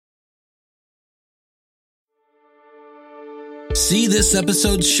See this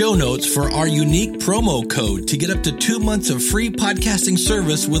episode's show notes for our unique promo code to get up to 2 months of free podcasting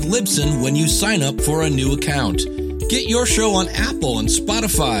service with Libsyn when you sign up for a new account. Get your show on Apple and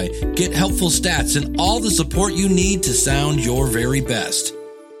Spotify, get helpful stats, and all the support you need to sound your very best.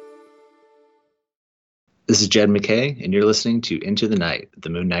 This is Jed McKay, and you're listening to Into the Night, the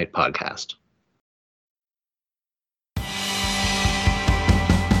Moon Knight podcast.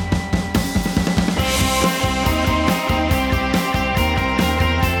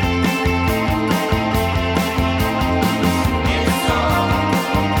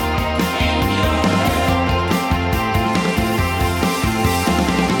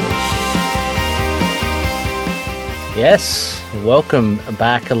 Yes, welcome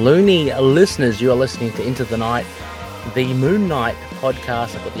back, loony listeners. You are listening to Into the Night, the Moon Knight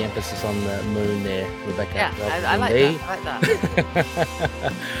podcast. I put the emphasis on the moon there, Rebecca. Yeah, I like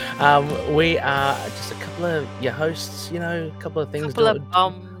that. We are just a couple of your hosts, a couple of things. Couple of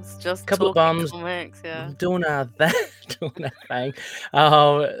bums, just couple of bums, comics, yeah. doing our thing.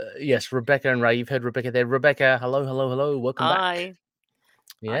 Yes, Rebecca and Ray. You've heard Rebecca there. Rebecca, hello, welcome back.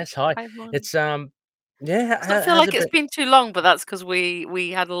 Yes, hi. It's Yeah, I feel like it's been too long, but that's because we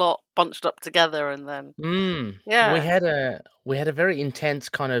had a lot bunched up together, and then we had a very intense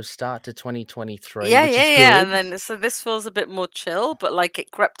kind of start to 2023. Yeah, which is yeah, good. and then so this feels a bit more chill, but like it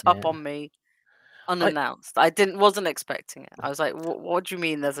crept up on me unannounced. I wasn't expecting it. I was like, "What do you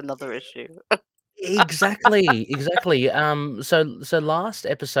mean? There's another issue?" Exactly. So last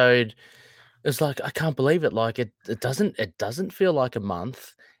episode, it's like I can't believe it. Like it doesn't feel like a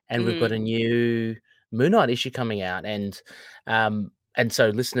month, and we've got a new Moon Knight issue coming out, and so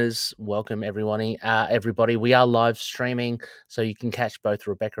listeners, welcome everybody. We are live streaming, so you can catch both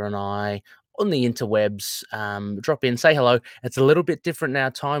Rebecca and I on the interwebs. Drop in, say hello. It's a little bit different now,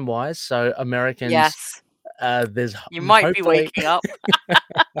 time wise. So Americans, yes, there's you might be waking up.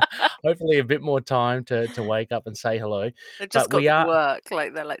 Hopefully, a bit more time to wake up and say hello. They just got to work.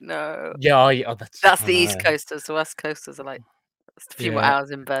 Like they're like, no. Yeah, that's the East Coasters. The West Coasters are like, a few more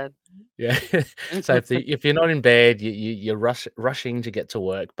hours in bed. Yeah. So if you're not in bed, you're rushing to get to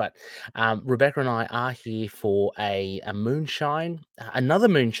work. But Rebecca and I are here for a moonshine, another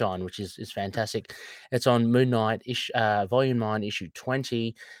moonshine, which is fantastic. It's on Moon Knight Volume 9, Issue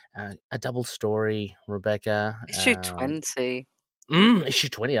 20, a double story. Rebecca, Issue 20. Issue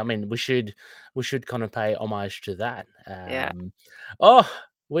 20. I mean, we should kind of pay homage to that. Yeah. Oh,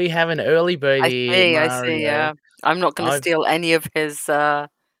 we have an early bird here. I see. Yeah, I'm not going to steal any of his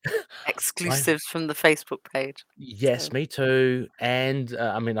exclusives from the Facebook page. Yes, so. Me too. And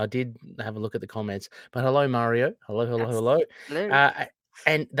I mean, I did have a look at the comments. But hello, Mario. Hello.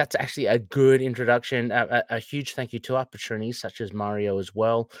 And that's actually a good introduction. A huge thank you to our patronies, such as Mario as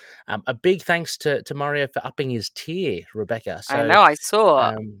well. A big thanks to Mario for upping his tier, Rebecca. So, I know, I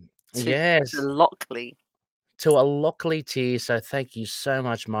saw. Yes. To Lockley. To a Lockley tier. So thank you so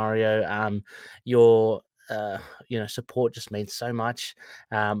much, Mario. Your support just means so much.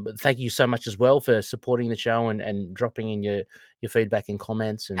 Thank you so much as well for supporting the show and dropping in your feedback and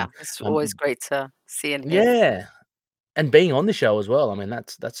comments. And it's always great to see and hear. Yeah. And being on the show as well. I mean,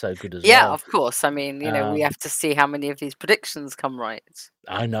 that's so good as well. Yeah, of course. I mean, we have to see how many of these predictions come right.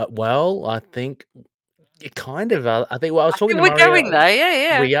 I know. Well, I think it kind of. I think. Well, I was talking to we're Mario. Going there.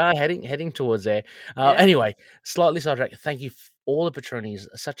 Yeah. We are heading towards there. Anyway, slightly sidetracked. Thank you. All the patronies,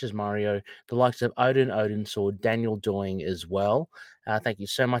 such as Mario, the likes of Odin Sword, Daniel Doing as well. Thank you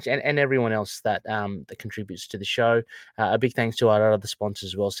so much, and everyone else that contributes to the show. A big thanks to our other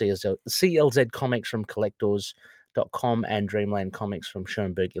sponsors as well, CLZ Comics from Collectors.com and Dreamland Comics from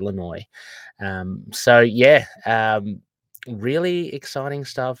Schoenberg, Illinois. Really exciting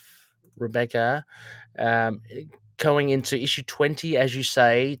stuff, Rebecca. Going into issue 20, as you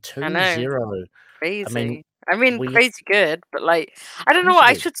say, 2-0. Crazy. I mean, crazy good, but like, I don't know what,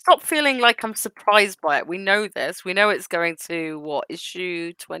 I should stop feeling like I'm surprised by it. We know this. We know it's going to,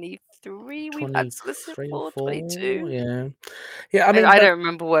 issue 23? We've had solicit for 22? Yeah, I mean, I don't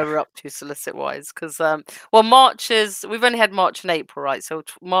remember where we're up to solicit-wise, because, March we've only had March and April, right? So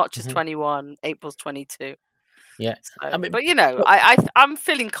March is 21, April's 22. Yeah. So, I mean, but, I'm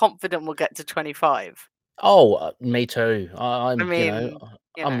feeling confident we'll get to 25. Oh, me too.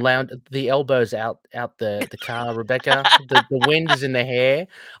 I'm loud. The elbows out the car, Rebecca. the wind is in the hair.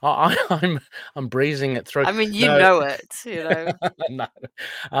 I'm breezing it through. I mean, it. No,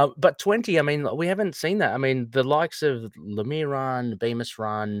 but 20. I mean, we haven't seen that. I mean, the likes of Lemire Run, Bemis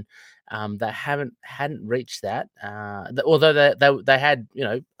Run, they hadn't reached that. Although they had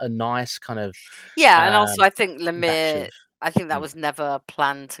a nice kind of and also I think Lemire. I think that was never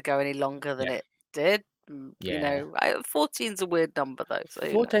planned to go any longer than it did. Yeah. 14's a weird number though. So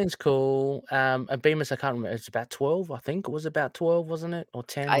 14's cool. And Bemis, I can't remember. It's about 12, I think. It was about 12, wasn't it? Or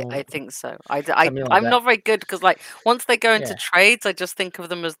 10 or I think so. something like I'm that. not very good because like once they go into Yeah. trades, I just think of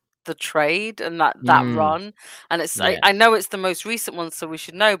them as the trade and that run. And it's Yeah. I know it's the most recent one, so we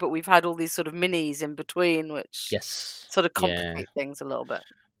should know, but we've had all these sort of minis in between, which Yes. sort of Yeah. complicate things a little bit.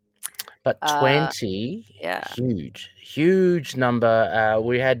 But 20, yeah. huge number.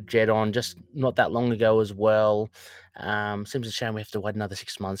 We had Jed on just not that long ago as well. Seems a shame we have to wait another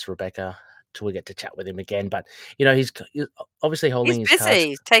 6 months, Rebecca, till we get to chat with him again. But he's obviously holding He's his cards.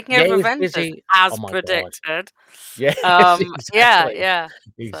 busy taking Yeah, over he's Avengers busy. as Oh my God. predicted. Yeah, Yeah,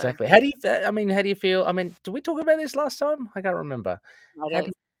 exactly. How do you feel? I mean, did we talk about this last time? I can't remember. I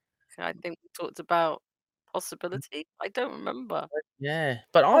think we talked about possibility. I don't remember. Yeah,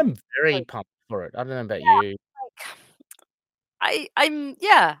 but I'm very pumped for it. I don't know about you.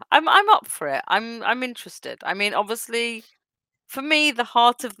 I'm up for it. I'm interested. I mean, obviously, for me, the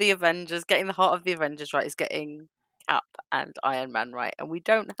heart of the Avengers, getting the heart of the Avengers right, is getting Cap and Iron Man right, and we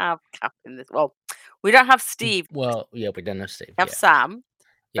don't have Cap in this. Well, we don't have Steve. Well, yeah, we don't have Steve. We have Sam,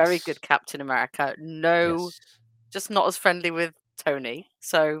 very Yes. good Captain America. No, just not as friendly with Tony.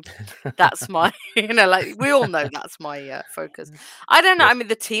 So that's my, like we all know that's my focus. I don't know. Yes. I mean,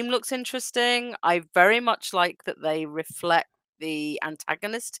 the team looks interesting. I very much like that they reflect the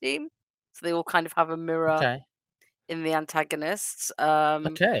antagonist team, so they all kind of have a mirror Okay. in the antagonists.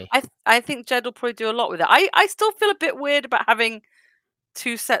 Okay. I think Jed will probably do a lot with it. I still feel a bit weird about having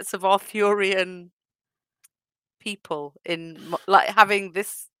two sets of Arthurian people in, like having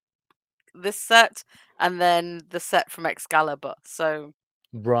this set and then the set from Excalibur. So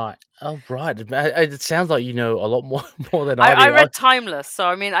Right. Oh, right. It sounds like you know a lot more than I do. I read Timeless, so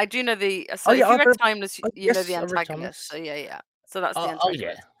I mean I do know the. So if you read Timeless, you know the I read antagonist. Timeless. So yeah. So that's the Oh yeah.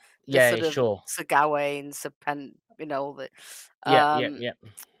 antagonist. Yeah, sort of sure. Sir Gawain, Sir Pen, all the. Yeah.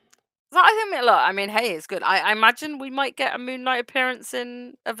 So I think, look, I mean, hey, it's good. I imagine we might get a Moon Knight appearance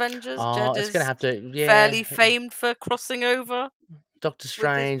in Avengers. Oh, Jed it's is gonna have to. Yeah. fairly famed for crossing over. Doctor with his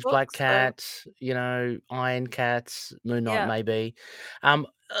Strange, Black books, so- Cat, Iron Cats, Moon Knight, Yeah. maybe.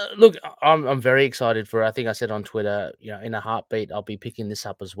 Look, I'm very excited for it. I think I said on Twitter, in a heartbeat, I'll be picking this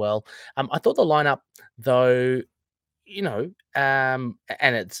up as well. I thought the lineup, though, and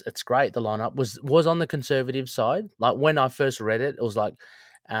it's great. The lineup was on the conservative side. Like when I first read it, it was like,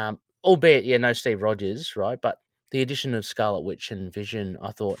 albeit no Steve Rogers, right? But the addition of Scarlet Witch and Vision,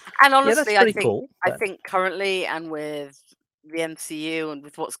 I thought, And honestly, that's pretty cool. I think currently and with the MCU and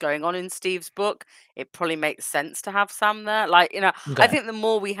with what's going on in Steve's book, it probably makes sense to have Sam there. Like, I Okay. think the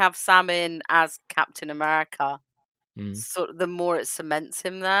more we have Sam in as Captain America, Mm. sort of the more it cements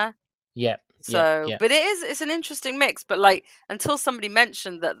him there. Yeah. So, yeah. but it's an interesting mix. But like, until somebody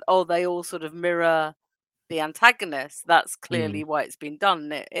mentioned that, they all sort of mirror the antagonist, that's clearly why it's been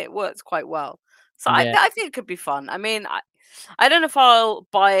done. It works quite well. So Yeah. I think it could be fun. I mean, I don't know if I'll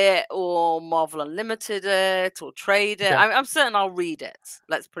buy it or Marvel Unlimited it or trade it. Okay. I'm certain I'll read it.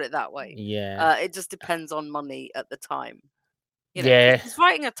 Let's put it that way. Yeah. It just depends on money at the time. Yeah. He's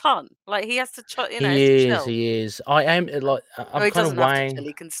writing a ton. Like he has to, He is. I am like I'm he kind doesn't of have to weighing. chill.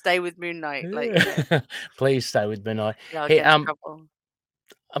 He can stay with Moon Knight. Like, Please stay with Moon Knight. yeah, I'll Hey, get in trouble.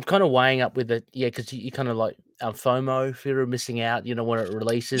 I'm kind of weighing up with it, because you kind of like FOMO, fear of missing out. When it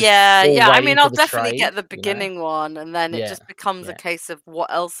releases. Yeah. or I waiting mean, for I'll the definitely trade, get the beginning one, and then it Yeah, just becomes a yeah. case of what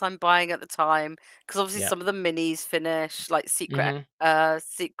else I'm buying at the time. Because obviously, Yeah. some of the minis finish, like Secret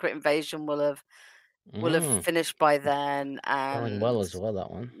Invasion will have finished by then, Going and well as well,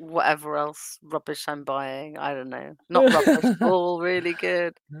 that one. whatever else rubbish I'm buying, I don't know. Not rubbish, all really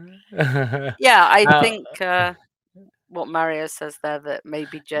good. Yeah, I think what Mario says there, that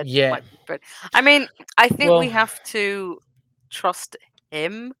maybe Jed Yeah. might be good. I mean, I think we Well- have to trust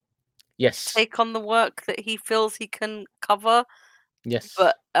him Yes. take on the work that he feels he can cover. Yes.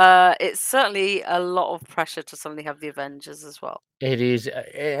 But it's certainly a lot of pressure to suddenly have the Avengers as well. It is,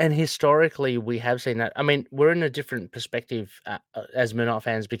 and historically we have seen that. I mean, we're in a different perspective as Moon Knight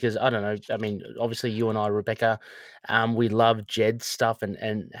fans because I don't know. I mean, obviously you and I, Rebecca, we love Jed's stuff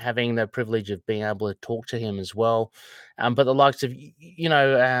and having the privilege of being able to talk to him as well. But the likes of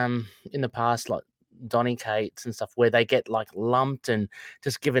in the past, like Donny Cates and stuff, where they get like lumped and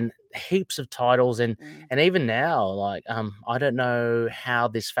just given heaps of titles, and even now, like I don't know how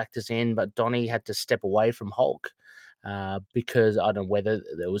this factors in, but Donny had to step away from Hulk. Because I don't know whether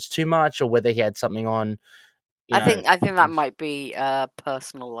there was too much or whether he had something on. I think that might be a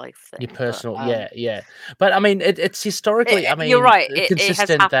personal life thing. Your personal, yeah. But I mean, it's historically. I mean, you're right. Consistent it has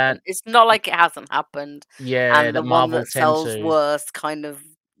happened. that it's not like it hasn't happened. Yeah, and the that one Marvel that sells tends to. worst kind of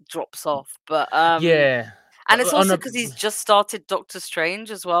drops off. But Yeah. and it's On also a because he's just started Doctor Strange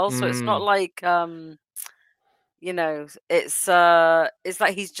as well, so it's not like it's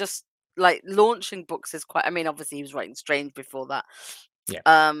like he's just like launching books is quite. I mean, obviously he was writing Strange before that.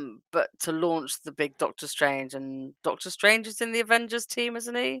 Yeah. But to launch the big Doctor Strange, and Doctor Strange is in the Avengers team,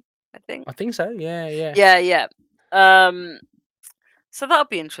 isn't he? I think. I think so. Yeah, yeah. Yeah. So that'll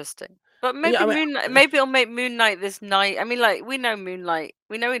be interesting. But Yeah, maybe I mean, maybe it'll make Moon Knight this night. I mean, like we know Moonlight.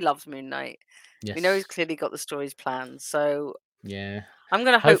 We know he loves Moon Knight. We know he's yes. clearly got the stories planned. So Yeah. I'm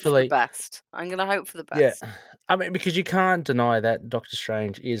gonna hope for the Hopefully, best. I'm gonna hope for the yeah. best. I mean, because you can't deny that Doctor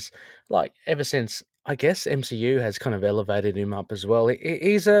Strange is like ever since I guess MCU has kind of elevated him up as well.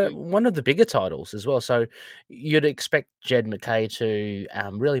 He's Mm. one of the bigger titles as well. So you'd expect Jed McKay to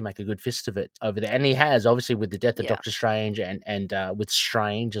really make a good fist of it over there, and he has obviously with the death of Yeah. Doctor Strange and with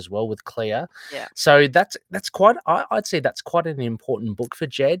Strange as well with Clea. Yeah. So that's quite. I'd say that's quite an important book for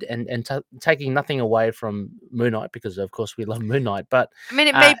Jed, and taking nothing away from Moon Knight because of course we love Moon Knight, but I mean,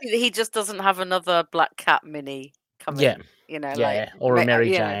 it may be that he just doesn't have another Black Cat mini coming. yeah. You know, Yeah, like or a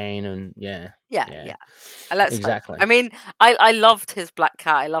Mary Jane, and yeah. yeah, Let's exactly. hope. I mean, I loved his Black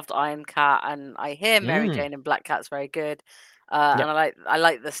Cat. I loved Iron Cat, and I hear Mary Mm, Jane and Black Cat's very good. yep. And I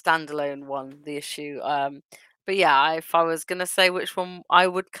like the standalone one, the issue. But yeah, if I was gonna say which one I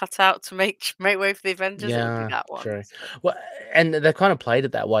would cut out to make way for the Avengers, it would be Yeah, that one. true. So. Well, and they've kind of played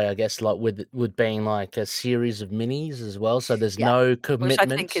it that way, I guess, like with being like a series of minis as well. So there's Yeah, no which I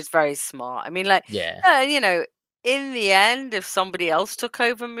think is commitment. very smart. I mean, like, Yeah. you know, in the end, if somebody else took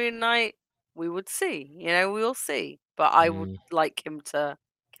over Moon Knight, we would see. You know, we'll see. But I would Mm. like him to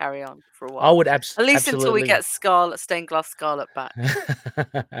carry on for a I while, would at least until we absolutely. get Stained Glass Scarlet back.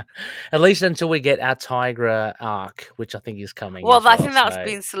 At least until we get our Tigra arc, which I think is coming Well, as I well. think that's So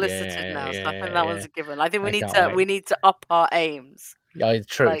been solicited yeah, now, so I think yeah, that one's yeah. a given. I think I can't we wait. need to up our aims. Oh,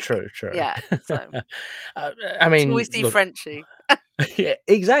 true, Like, true. yeah. So I until we mean, see look, Frenchie. yeah,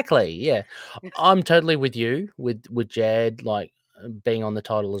 exactly. Yeah, I'm totally with you with Jad like being on the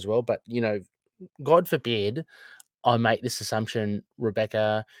title as well. But God forbid I make this assumption,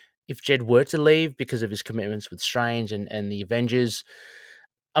 Rebecca. If Jed were to leave because of his commitments with Strange and the Avengers,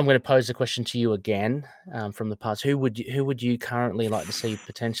 I'm going to pose the question to you again from the past. Who would you currently like to see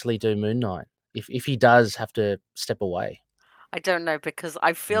potentially do Moon Knight if he does have to step away? I don't know, because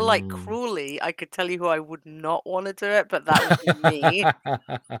I feel like Mm. cruelly I could tell you who I would not want to do it, but that would be me.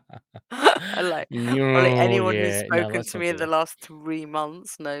 Like, probably Oh, anyone who's yeah. No, spoken that's to not me in the good. last 3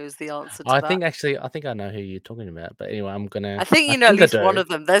 months knows the answer to I that. think actually, I think I know who you're talking about. But anyway, I think I you know at think I least one do. of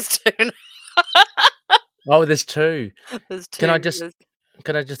them. There's 2. Oh, there's two. There's Can I 2. just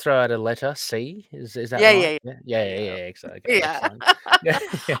Can I just throw out a letter C? Is that Yeah, right? yeah, Yeah, yeah, yeah, yeah. yeah. Okay, Yeah. excellent. Yeah,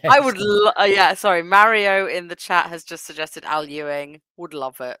 yeah, I would excellent. yeah, sorry, Mario in the chat has just suggested Al Ewing. Would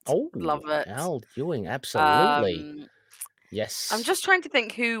love it. Oh, Would love it. Al Ewing, absolutely. Um, I'm Yes. just trying to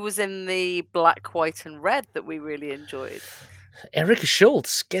think who was in the black, white, and red that we really enjoyed. Erica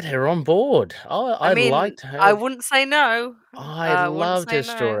Schultz, get her on board. I I mean, liked I her. wouldn't say no. I Wouldn't loved say her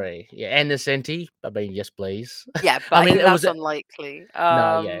no. story. Yeah, and Ascenti. I mean, yes, please. Yeah, but I I mean, think it was that's unlikely.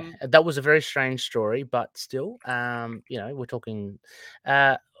 no, yeah, that was a very strange story, but still, we're talking,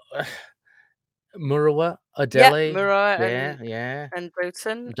 uh, Murawa, Yeah, Adele, Mura yeah, yeah, and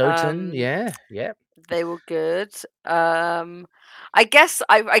Doten. Doten, yeah, yeah. They were good. I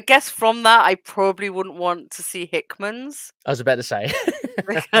guess from that I probably wouldn't want to see Hickman's, I was about to say,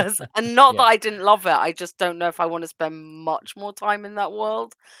 because and not that yeah, I didn't love it. I just don't know if I want to spend much more time in that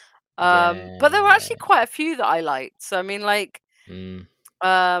world. But there were actually yeah, quite a few that I liked. So I mean, like, mm,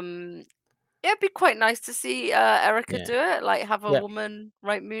 um, it'd be quite nice to see Erica yeah, do it. Like, have a yeah. woman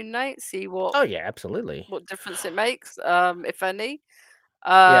write Moon Knight, see what Oh yeah, absolutely, what difference it makes, if any.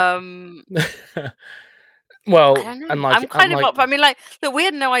 yeah. Um, I Well, don't know. I'm kind of unlike, up. I mean, like, look, we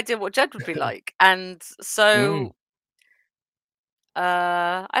had no idea what Jed would be like, and mm, so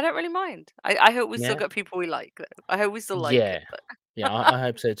I don't really mind. I hope we still yeah. get people we like, though. I hope we still like it. Yeah. Yeah, I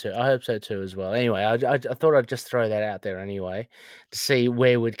hope so too. I hope so too as well. Anyway, I thought I'd just throw that out there anyway to see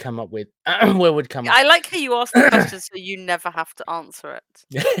where we'd come up with where we'd come up. I like how you ask the question so you never have to answer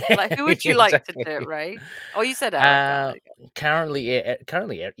it. Like, who would you like to do it, Exactly. Ray? Oh, you said Erica. Currently,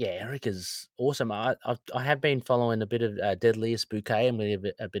 yeah, Erica's awesome. I have been following a bit of Deadliest Bouquet. I'm going to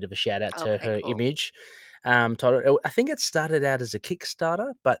give a bit of a shout out to Okay, her cool. image. Title. I think it started out as a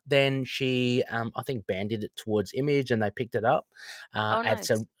Kickstarter, but then she, I think, banded it towards Image, and they picked it up. Oh, It's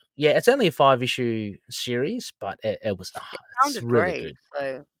nice. it's only a 5-issue series, but it was It it's sounded really great. good.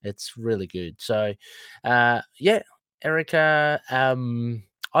 So It's really good. So, yeah, Erica. I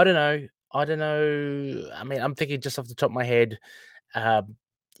don't know. I don't know. I mean, I'm thinking just off the top of my head. Uh,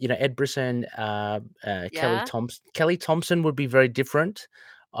 Ed Brisson, Yeah. Kelly Thompson would be very different.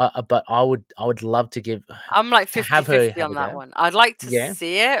 But I would love to I'm like have her 50-50 have on a that go. one. I'd like to Yeah,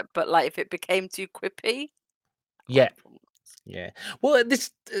 see it, but like if it became too quippy, yeah, yeah. Well,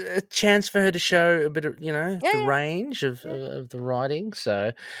 this a chance for her to show a bit of the yeah. range of Yeah. of the writing.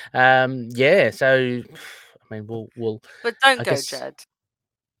 So, yeah. So, I mean, we'll But don't I go, guess. Jed.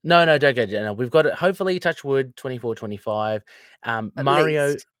 No, don't go. No, we've got it. Hopefully, touch wood, 24, 25. At Mario,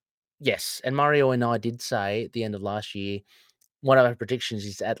 least. yes, and Mario and I did say at the end of last year, one of our predictions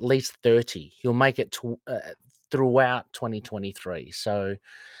is at least 30. He'll make it throughout 2023. So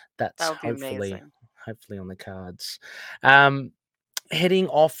that's That would be hopefully amazing. on the cards. Heading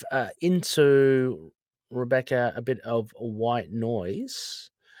off into Rebecca, a bit of white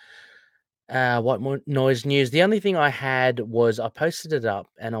noise. White noise news. The only thing I had was I posted it up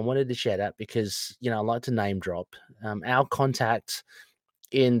and I wanted to share that because I like to name drop. Our contact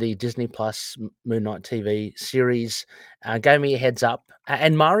in the Disney Plus Moon Knight TV series gave me a heads up,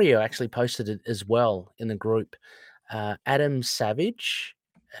 and Mario actually posted it as well in the group. Adam Savage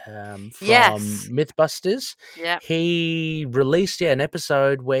from Yes. Mythbusters. Yeah. He released an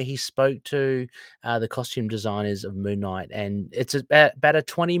episode where he spoke to the costume designers of Moon Knight, and it's about a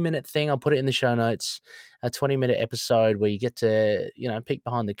 20-minute thing. I'll put it in the show notes. A 20-minute episode where you get to peek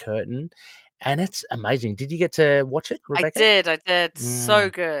behind the curtain, and it's amazing. Did you get to watch it, Rebecca? I did. So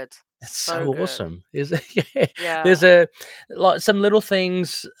good. It's So so good. awesome. Is it? Yeah. There's some little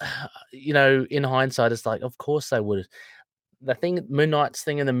things, in hindsight, it's like, of course they would. The thing, Moon Knight's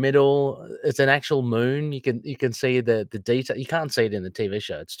thing in the middle, it's an actual moon. You can see the detail. You can't see it in the TV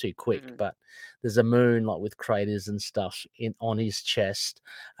show; it's too quick. But there's a moon like with craters and stuff on his chest.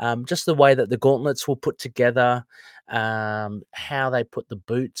 Just the way that the gauntlets were put together, how they put the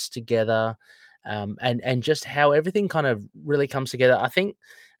boots together, and just how everything kind of really comes together. I think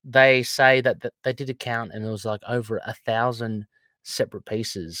they say that they did a count and it was like over 1,000 separate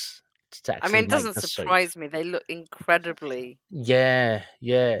pieces to I mean, actually it make doesn't the suit. surprise me. They look incredibly. Yeah.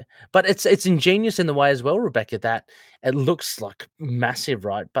 But it's ingenious in the way as well, Rebecca, that it looks like massive,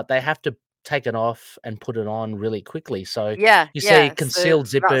 right? But they have to take it off and put it on really quickly. So Yeah. you Yeah. see concealed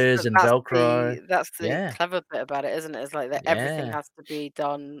So zippers and Velcro. that's the Yeah. clever bit about it, isn't it? It's like that everything Yeah. has to be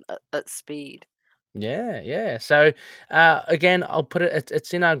done at speed. Yeah. So again, I'll put it.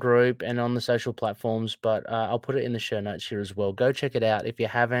 It's in our group and on the social platforms, but I'll put it in the show notes here as well. Go check it out if you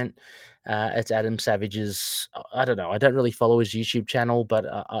haven't. It's Adam Savage's. I don't know. I don't really follow his YouTube channel, but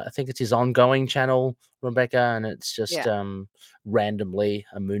I think it's his ongoing channel, Rebecca, and it's just randomly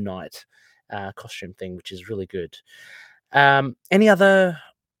a Moon Knight costume thing, which is really good. Any other?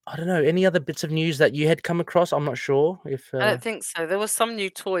 I don't know. Any other bits of news that you had come across? I'm not sure if. I don't think so. There was some new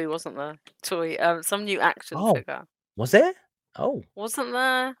toy, wasn't there? Some new action figure. Was there? Oh, Wasn't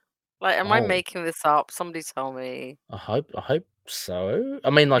there? Like, am I making this up? Somebody tell me. I hope so.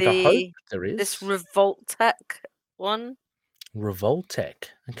 I mean, like, I hope there is. This Revoltech one. Revoltech.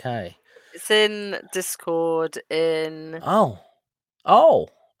 Okay. It's in Discord in. Oh.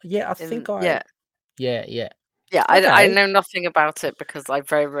 Yeah, I think Yeah. Yeah. Yeah, Okay. I know nothing about it because I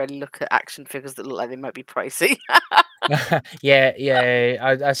very rarely look at action figures that look like they might be pricey.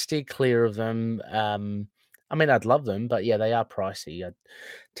 Yeah. I steer clear of them. I mean, I'd love them, but yeah, they are pricey. I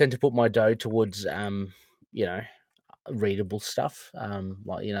tend to put my dough towards readable stuff,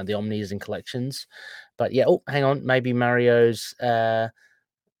 like the Omnis and collections. But yeah, hang on, maybe Mario's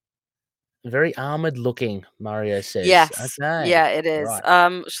very armored looking, Mario says. Yes. Okay. Yeah, it is.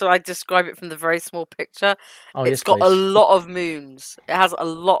 Right. Shall I describe it from the very small picture? Oh, It's yes, got a please. lot of moons. It has a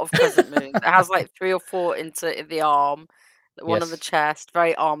lot of crescent moons. It has like 3 or 4 in the arm, one on the Yes. chest,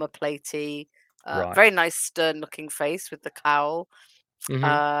 very armor platey, Right. very nice stern looking face with the cowl.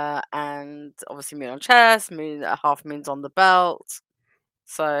 Mhm. And obviously moon on chest, half moons on the belt.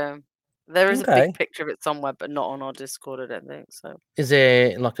 So there is a Okay. big picture of it somewhere, but not on our Discord, I don't think so. Is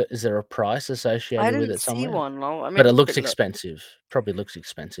there a price I associated with didn't it see somewhere? one. No, I mean, But it have a looks quick look. expensive. Probably looks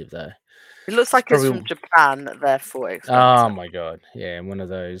expensive though. It looks like it's from Japan, therefore Oh expensive. my god! Yeah, one of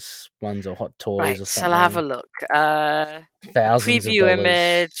those ones or Hot Toys Right, or shall I have a something. look? Thousands of Preview dollars.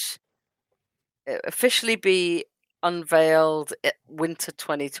 image. Officially be unveiled winter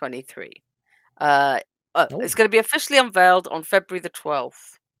 2023. It's going to be officially unveiled on February the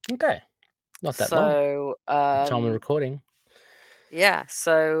 12th. Okay, not that long. So, Time of recording. Yeah,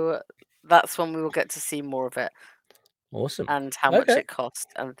 so that's when we will get to see more of it. Awesome. And how much it cost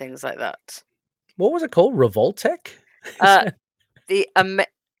and things like that. What was it called? Revoltech? The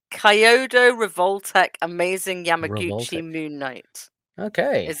Kyoto Revoltech Amazing Yamaguchi Moon Knight.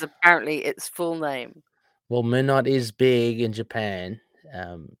 Okay. Is apparently its full name. Well, Moon Knight is big in Japan.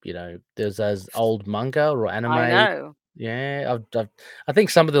 There's those old manga or anime. I know. Yeah, I think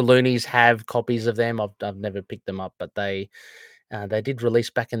some of the loonies have copies of them. I've never picked them up, but they did release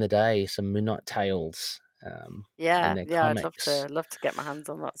back in the day some Moon Knight Tales. In their I'd comics. love to get my hands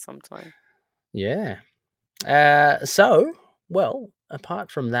on that sometime. Yeah. Well, apart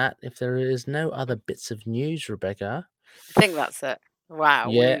from that, if there is no other bits of news, Rebecca. I think that's it. Wow,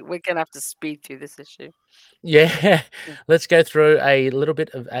 Yeah. we're gonna have to speed through this issue. Yeah. Let's go through a little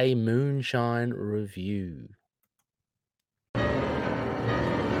bit of a Moonshine review.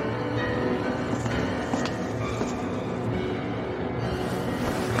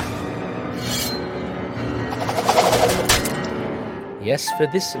 Yes, for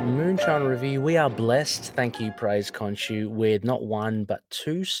this Moonshine review, we are blessed. Thank you, Praise Khonshu, with not one but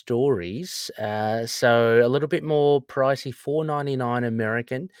two stories. So a little bit more pricey, $4.99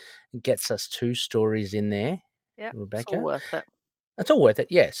 American, gets us two stories in there. Yeah, Rebecca, it's all worth it. It's all worth it,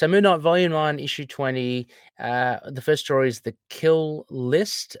 yeah. So Moon Knight Volume 1, Issue 20. The first story is The Kill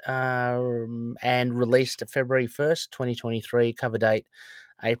List, and released February 1st, 2023. Cover date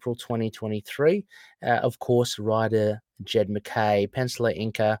April 2023. Of course, writer Jed MacKay, penciler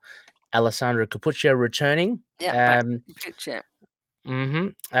inker Alessandro Cappuccio returning. Yeah, Cappuccio.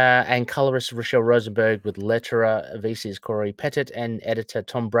 And colorist Rochelle Rosenberg with letterer VC's Corey Pettit and editor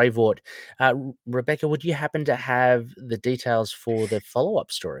Tom Brevoort. Rebecca, would you happen to have the details for the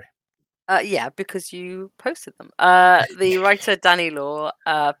follow-up story? Yeah, because you posted them. The writer Danny Law,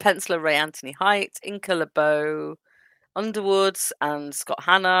 penciler Ray Anthony Height, inker LeBeau Underwoods and Scott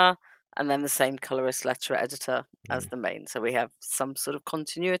Hanna, and then the same colorist letterer editor as the main. So we have some sort of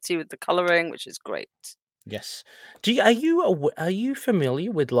continuity with the coloring, which is great. Yes. Are you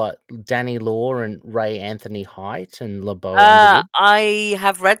familiar with like Danny Law and Ray Anthony Height and LeBeau Underwood? I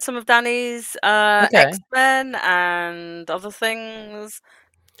have read some of Danny's X-Men and other things.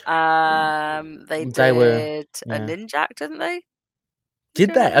 They did a Ninjak, didn't they?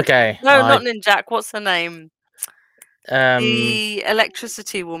 Did they? Okay. No, not Ninjak. What's her name? The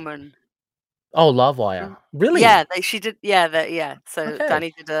electricity woman. Oh, Livewire. Really? Yeah, she did. Yeah. So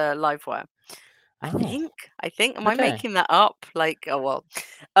Danny did a Livewire. I think. Am I making that up? Like,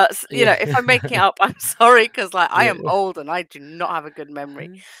 if I'm making it up, I'm sorry, because I am old and I do not have a good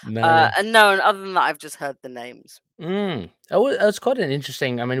memory. And other than that, I've just heard the names. It's quite an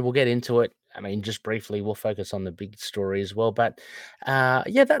interesting. I mean, we'll get into it. I mean, just briefly, we'll focus on the big story as well. But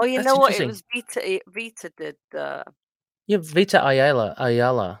you know what? It was Vita did. Vita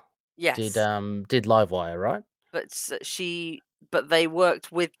Ayala. Yes. Did Livewire, right? But they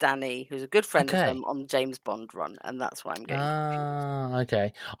worked with Danny, who's a good friend of them, on James Bond run, and that's why I'm getting confused.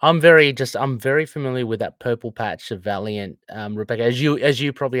 Okay. I'm very familiar with that purple patch of Valiant, Rebecca, as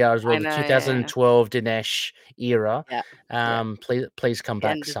you probably are as well. The 2012 Dinesh era. Yeah. Please come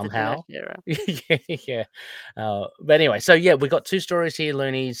back somehow. Yeah. But anyway, so we got two stories here,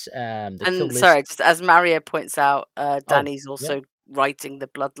 Loonies. And sorry, just as Mario points out, Danny's also writing the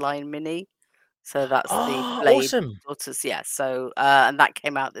Bloodline mini. So that's the Blade Daughters, So and that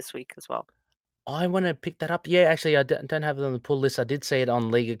came out this week as well. I want to pick that up. Yeah, actually, I don't have it on the pull list. I did see it on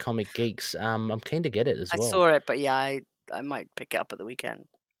League of Comic Geeks. I'm keen to get it as well. I saw it, but I might pick it up at the weekend.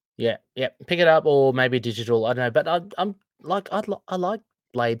 Yeah, pick it up or maybe digital. I don't know, but I like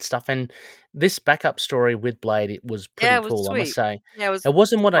Blade stuff, and this backup story with Blade, it was pretty cool. Sweet. I must say, it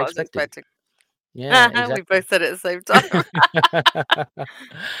wasn't what I expected. Yeah, exactly. We both said it at the same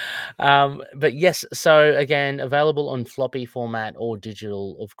time. But yes, so again, available on floppy format or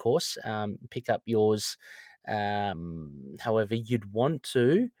digital, of course. Pick up yours however you'd want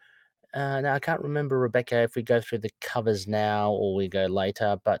to. Now I can't remember, Rebecca, if we go through the covers now or we go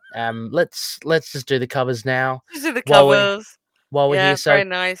later, but let's just do the covers now. Just do the covers. While we're here, so very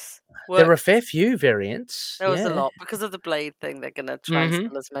nice. There are a fair few variants. There was a lot because of the Blade thing. They're going to try and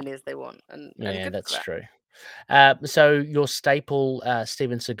sell as many as they want, and that's true. So your staple,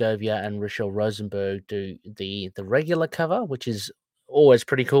 Steven Segovia and Rochelle Rosenberg do the regular cover, which is always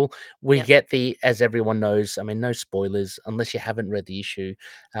pretty cool. We get as everyone knows, I mean, no spoilers unless you haven't read the issue.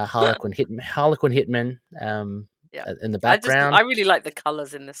 Harlequin Hitman. In the background. I really like the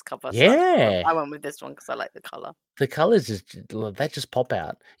colors in this cover. So I went with this one because I like the color. The colors they just pop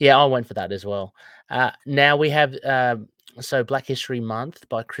out. Yeah, I went for that as well. Now we have Black History Month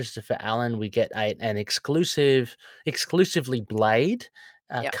by Christopher Allen. We get an exclusively Blade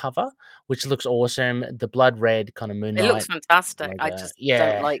cover, which looks awesome. The blood red kind of Moon Knight. It looks fantastic. I just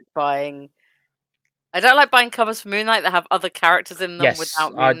don't like buying. I don't like buying covers for Moon Knight that have other characters in them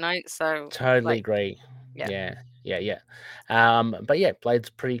without Moon Knight. So totally agree. Yeah. Yeah. But yeah, Blade's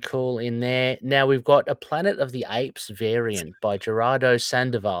pretty cool in there. Now we've got a Planet of the Apes variant by Gerardo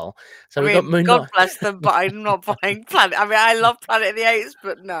Sandoval. So I we've got mean, Moon God Knight. bless them, but I'm not buying Planet. I mean, I love Planet of the Apes,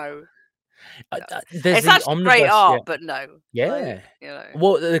 but no. There's It's the actually great omnibus. art, but no. Like, Yeah.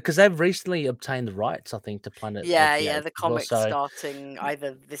 Well, because they've recently obtained the rights, I think, to Planet of the Yeah, Apes the as well. comic's So, starting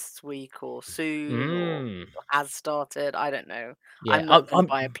either this week or soon or has started. I don't know. yeah, I'm not going to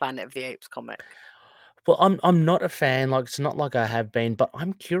buy a Planet of the Apes comic. Well, I'm not a fan. Like, it's not like I have been, but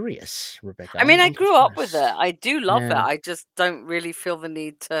I'm curious, Rebecca. I mean, I I'm grew up with curious. it. I do love it. Yeah. I just don't really feel the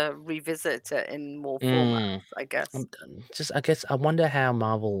need to revisit it in more formats, I guess. I guess I wonder how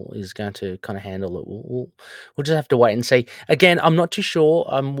Marvel is going to kind of handle it. We'll just have to wait and see. Again, I'm not too sure.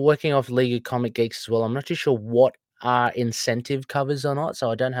 I'm working off League of Comic Geeks as well. I'm not too sure what are incentive covers or not, so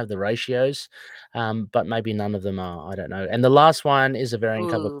I don't have the ratios. But maybe none of them are. I don't know. And the last one is a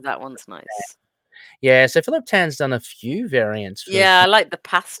variant cover. Ooh, that one's nice. Yeah, so Philip Tan's done a few variants. Yeah, I like the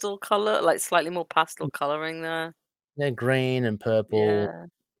pastel color, like slightly more pastel coloring there. They're green and purple. Yeah.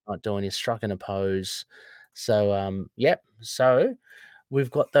 Not doing is struck in a pose. So yep. So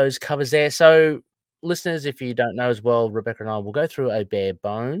we've got those covers there. So listeners, if you don't know as well, Rebecca and I will go through a bare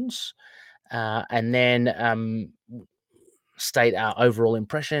bones, and then state our overall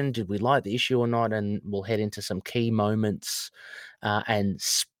impression. Did we like the issue or not? And we'll head into some key moments, and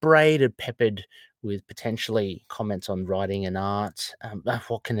sprayed and peppered with potentially comments on writing and art.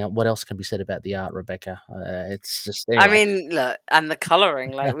 What else can be said about the art, Rebecca? It's just anyway. I mean, look, and the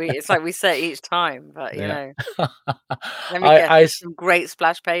coloring, it's like we say each time, but you know. Let me guess, some great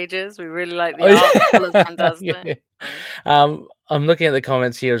splash pages. We really like the art. The color's fantastic. I'm looking at the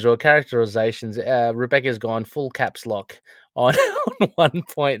comments here as well. Characterizations. Rebecca's gone full caps lock on one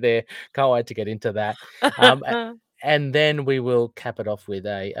point there. Can't wait to get into that. And then we will cap it off with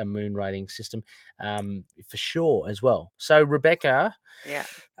a moon rating system, for sure as well. So Rebecca,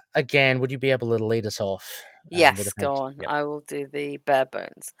 again, would you be able to lead us off? Yes, go on. Yep. I will do the bare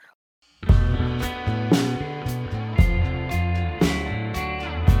bones.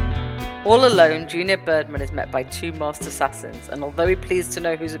 All alone, Junior Birdman is met by two masked assassins, and although he pleased to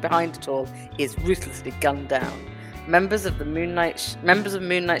know who's behind it all, he is ruthlessly gunned down. Members of Moon Knight's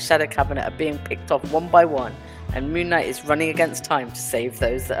Shadow Cabinet are being picked off one by one, and Moon Knight is running against time to save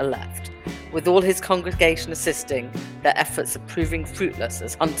those that are left. With all his congregation assisting, their efforts are proving fruitless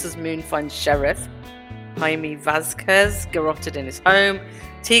as Hunter's Moon finds Sheriff Jaime Vasquez garroted in his home.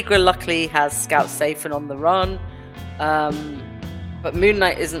 Tigra luckily has Scout safe and on the run. But Moon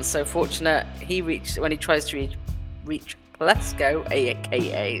Knight isn't so fortunate. When he tries to reach Plesko,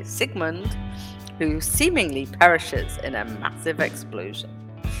 aka Sigmund, who seemingly perishes in a massive explosion.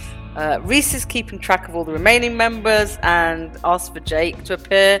 Reese is keeping track of all the remaining members and asks for Jake to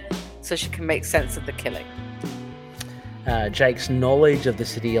appear so she can make sense of the killing. Jake's knowledge of the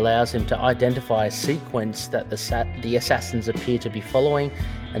city allows him to identify a sequence that the assassins appear to be following,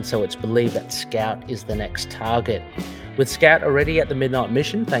 and so it's believed that Scout is the next target. With Scout already at the Midnight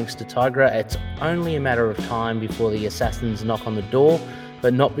Mission, thanks to Tigra, it's only a matter of time before the assassins knock on the door,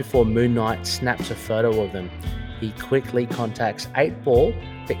 but not before Moon Knight snaps a photo of them. He quickly contacts 8-Ball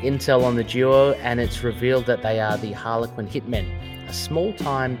for intel on the duo, and it's revealed that they are the Harlequin Hitmen, a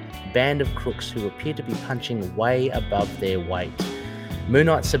small-time band of crooks who appear to be punching way above their weight. Moon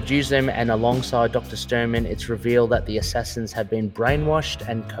Knight subdues them, and alongside Dr. Sturman, it's revealed that the assassins have been brainwashed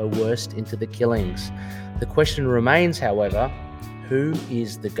and coerced into the killings. The question remains, however, who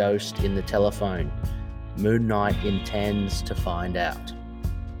is the ghost in the telephone? Moon Knight intends to find out.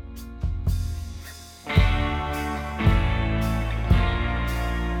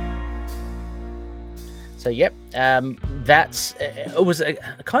 So, yep, it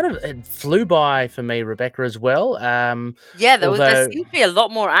flew by for me, Rebecca, as well. There seems to be a lot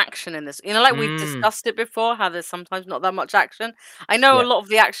more action in this. You know, like we've discussed it before, how there's sometimes not that much action. I know a lot of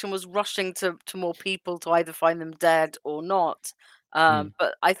the action was rushing to more people to either find them dead or not.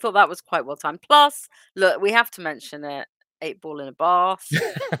 But I thought that was quite well timed. Plus, look, we have to mention it. 8-Ball in a bath.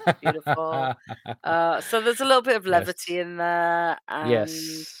 Beautiful. So there's a little bit of levity in there. And,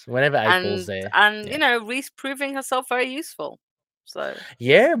 whenever 8-Ball's there. And, you know, Reese proving herself very useful. So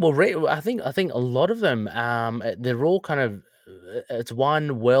yeah, well, I think a lot of them, they're all kind of, it's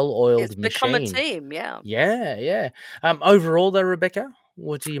one well-oiled machine. It's become a team, yeah. Yeah. Overall, though, Rebecca,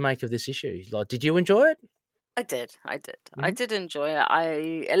 what do you make of this issue? Like, did you enjoy it? I did. Mm-hmm. I did enjoy it.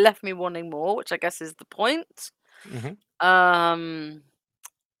 It left me wanting more, which I guess is the point. Mm-hmm.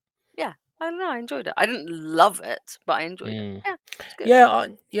 Yeah, I don't know. I enjoyed it. I didn't love it, but I enjoyed it. Yeah, it's good.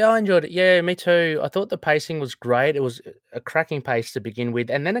 I enjoyed it. Yeah, me too. I thought the pacing was great. It was a cracking pace to begin with,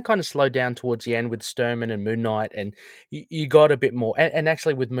 and then it kind of slowed down towards the end with Sturman and Moon Knight, and you got a bit more, and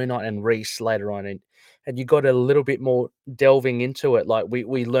actually with Moon Knight and Reese later on, and you got a little bit more delving into it. Like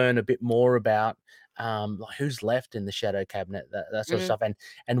we learn a bit more about like who's left in the Shadow Cabinet, that sort of stuff,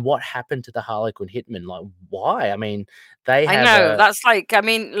 and what happened to the Harlequin Hitmen. Like why? I mean, they have. I know that's like. I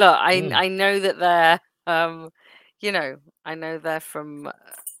mean, look, I know that they're you know, I know they're from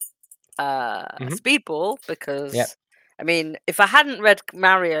Speedball because I mean, if I hadn't read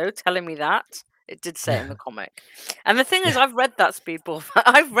Mario telling me that, it did say it in the comic. And the thing is, I've read that Speedball.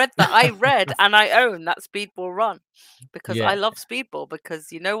 I read and I own that Speedball run because I love Speedball.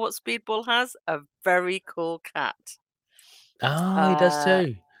 Because you know what Speedball has? A very cool cat. Oh, he does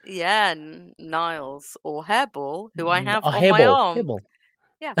too. Yeah, Niles or Hairball, who I have on my arm. Hairball.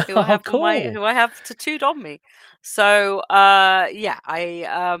 Yeah, who I have who I have tattooed on me. So yeah,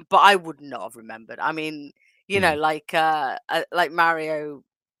 but I would not have remembered. I mean, you know, like Mario,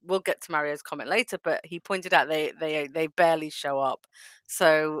 we'll get to Mario's comment later, but he pointed out they barely show up.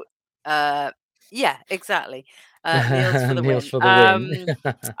 So yeah, exactly. Niels for the Niels win. for the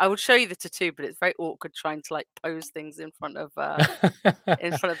win. I would show you the tattoo, but it's very awkward trying to like pose things in front of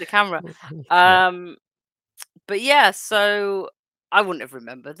the camera. But yeah, so I wouldn't have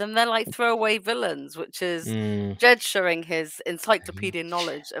remembered them. They're like throwaway villains, which is Jed showing his encyclopedia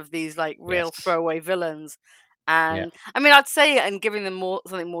knowledge of these like real throwaway villains. And I mean, I'd say it and giving them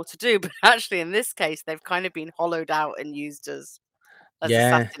something more to do, but actually in this case, they've kind of been hollowed out and used as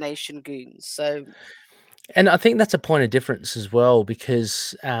assassination goons. So. And I think that's a point of difference as well,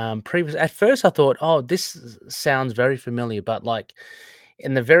 because at first I thought, oh, this sounds very familiar, but like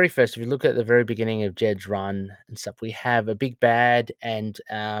in the very first, if you look at the very beginning of Jed's run and stuff, we have a big bad, and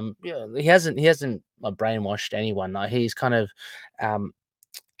he hasn't brainwashed anyone. Like, he's kind of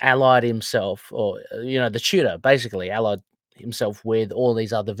allied himself, or the tutor basically allied himself with all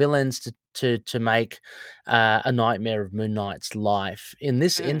these other villains to make a nightmare of Moon Knight's life. In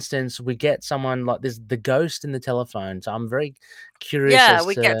this instance, we get someone like this, the ghost in the telephone. So I'm very curious. Yeah,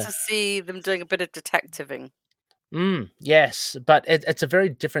 we get to see them doing a bit of detectiving. Yes, but it's a very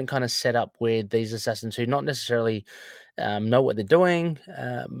different kind of setup with these assassins who not necessarily know what they're doing.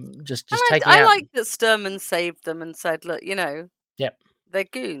 Just taking out. I like that Sturman saved them and said, "Look, they're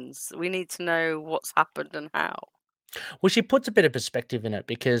goons. We need to know what's happened and how." Well, she puts a bit of perspective in it,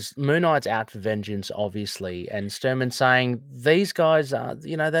 because Moon Knight's out for vengeance, obviously, and Sturman saying these guys are,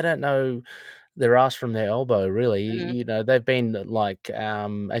 they don't know their ass from their elbow, really. They've been like,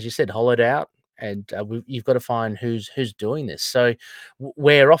 as you said, hollowed out, and you've got to find who's doing this. So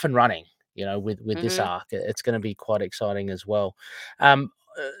we're off and running, with this arc. It's going to be quite exciting as well. I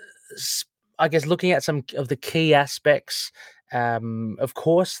guess looking at some of the key aspects, of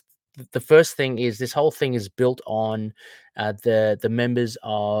course, the first thing is this whole thing is built on the members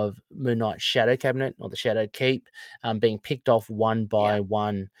of Moon Knight's Shadow Cabinet, or the Shadow Keep, being picked off one by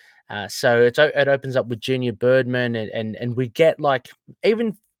one. So it opens up with Junior Birdman, and we get, like,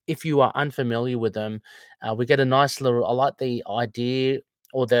 even if you are unfamiliar with them, we get a nice little. I like the idea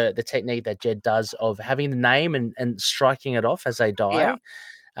or the technique that Jed does of having the name and striking it off as they die.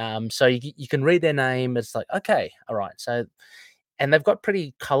 So you can read their name. It's like, okay, all right. So. And they've got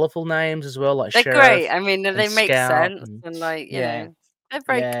pretty colourful names as well, like they're Sheriff. Great. I mean, they make sense, and like know, they're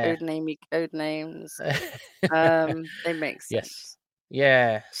very code names. They make sense. Yes.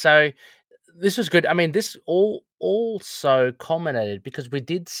 Yeah. So this was good. I mean, this also culminated because we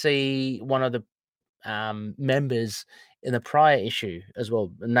did see one of the members in the prior issue as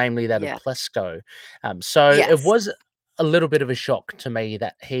well, namely that of Plesko. So it was a little bit of a shock to me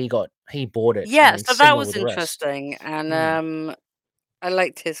that he bought it. Yeah, so that was interesting, and I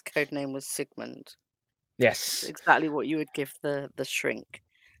liked his code name was Sigmund. Yes, it's exactly what you would give the shrink.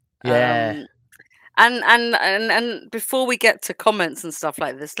 Yeah. And before we get to comments and stuff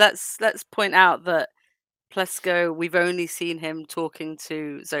like this, let's point out that Plesko, we've only seen him talking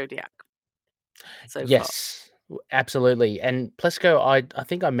to Zodiac. Yes, absolutely. And Plesko, I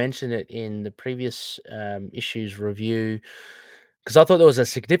think I mentioned it in the previous issue's review, because I thought there was a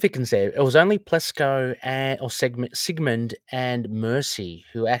significance there. It was only Plesko or Sigmund and Mercy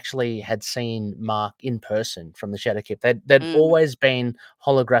who actually had seen Mark in person from the Shadow Keep. They'd always been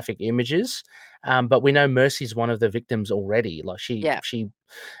holographic images, but we know Mercy's one of the victims already. Like she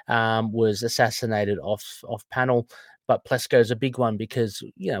was assassinated off panel. But Plesko's a big one because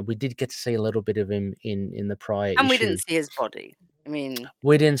we did get to see a little bit of him in the prior issue. We didn't see his body. I mean,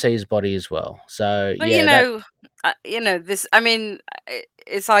 we didn't see his body as well. So, but this. I mean,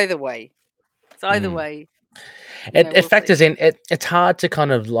 it's either way. So either way, it factors in. It's hard to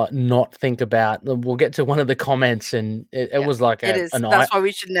kind of like not think about. We'll get to one of the comments, and it was like it is. an eye. That's why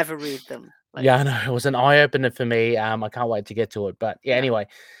we should never read them. Yeah, I know. It was an eye opener for me. I can't wait to get to it. But yeah, anyway,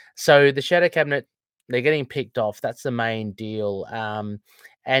 so the Shadow Cabinet, they're getting picked off. That's the main deal.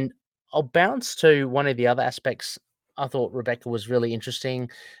 And I'll bounce to one of the other aspects. I thought Rebecca was really interesting,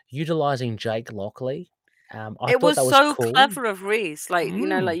 utilizing Jake Lockley. I It thought was that was so cool. clever of Reese. Like,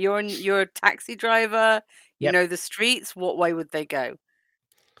 like you're a taxi driver, you know the streets, what way would they go?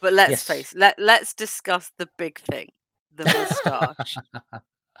 But let's face it, let's discuss the big thing, the moustache.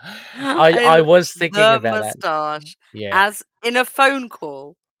 I was thinking the about that. moustache Yeah. as in a phone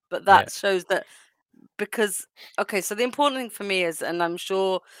call, but that shows that because so the important thing for me is, and I'm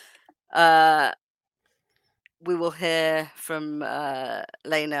sure we will hear from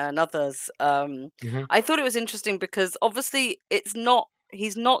Lena and others. I thought it was interesting because obviously he's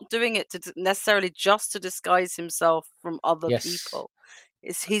not doing it to necessarily just to disguise himself from other people.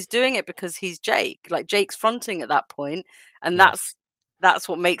 He's doing it because he's Jake. Like Jake's fronting at that point, and that's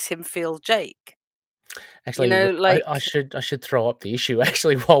what makes him feel Jake. Actually, I should throw up the issue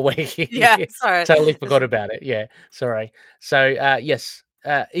actually while we're here. Yeah, sorry. Totally forgot about it. Yeah, sorry. So yes,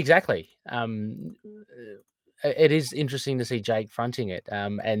 exactly. It is interesting to see Jake fronting it.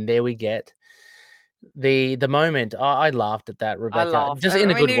 And there we get the moment. I laughed at that, Rebecca. I laughed. Just in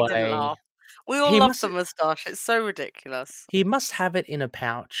a good who way. didn't laugh? We all love the moustache. It's so ridiculous. He must have it in a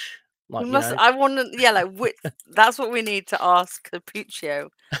pouch. Like, he must. I want to. Yeah, like which. That's what we need to ask Capuccio.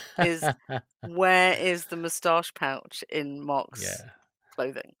 Is where is the moustache pouch in Mark's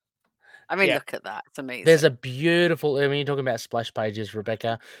clothing? I mean, look at that. It's amazing. There's a beautiful. I mean, you're talking about splash pages,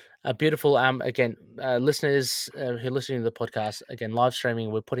 Rebecca. A beautiful. Again, listeners who are listening to the podcast, again, live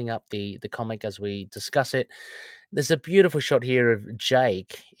streaming. We're putting up the comic as we discuss it. There's a beautiful shot here of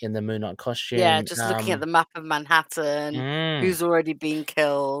Jake in the Moon Knight costume. Yeah, just looking at the map of Manhattan, who's already been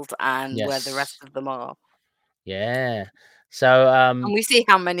killed, and where the rest of them are. Yeah. So and we see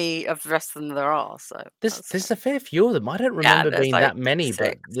how many of the rest of them there are. So there's a fair few of them. I don't remember being like that many,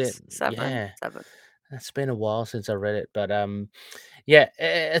 six, but seven. It's been a while since I read it, but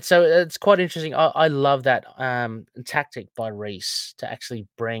so it's quite interesting. I love that tactic by Reese to actually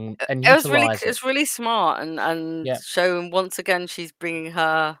bring and utilize it. It's really smart and showing once again she's bringing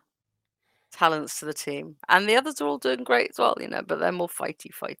her talents to the team, and the others are all doing great as well, but they're more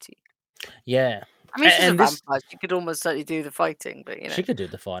fighty. Yeah. I mean, she's a vampire. She could almost certainly do the fighting, but she could do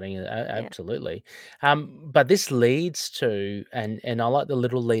the fighting, absolutely. But this leads to, and I like the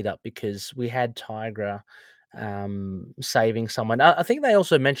little lead up because we had Tigra saving someone. I think they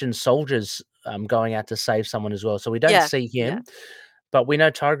also mentioned soldiers going out to save someone as well. So we don't see him, but we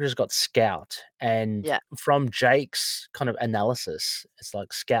know Tigra's got Scout, and from Jake's kind of analysis, it's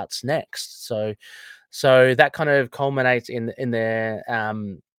like Scout's next. So that kind of culminates in their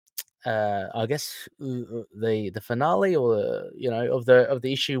I guess the finale, or of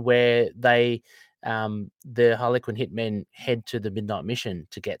the issue where they the Harlequin hitmen head to the Midnight Mission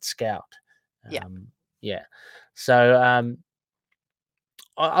to get Scout. So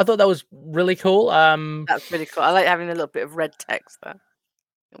I thought that was really cool. That's really cool. I like having a little bit of red text there.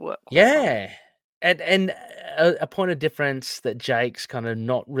 It worked. And a point of difference that Jake's kind of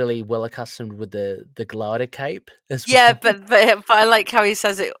not really well accustomed with the glider cape as well. Yeah, but I like how he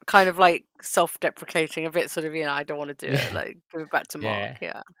says it kind of like self-deprecating, a bit sort of, I don't want to do it, like give it back to Mark.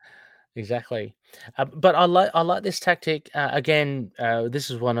 Yeah. Exactly. But I like this tactic. Again,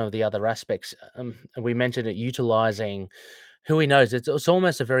 this is one of the other aspects. We mentioned it, utilizing who he knows. It's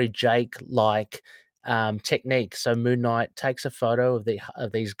almost a very Jake-like technique. So Moon Knight takes a photo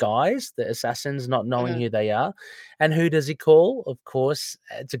of these guys, the assassins, not knowing who they are, and who does he call? Of course,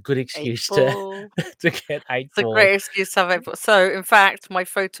 it's a good excuse to get 8 It's a great excuse to have 8 Ball. So, in fact, my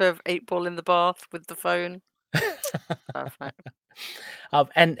photo of 8 Ball in the bath with the phone. Perfect.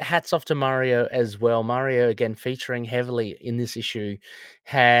 And hats off to Mario as well. Mario, again, featuring heavily in this issue,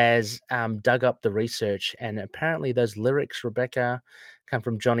 has dug up the research, and apparently those lyrics, Rebecca, come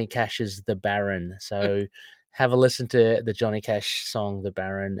from Johnny Cash's The Baron. So have a listen to the Johnny Cash song The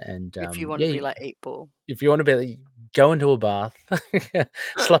Baron, and if you want to be like 8 Ball, if you want to be, go into a bath,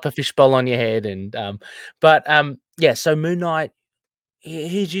 slap a fishbowl on your head, and so Moon Knight,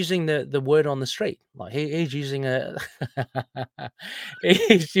 he's using the word on the street. Like he's using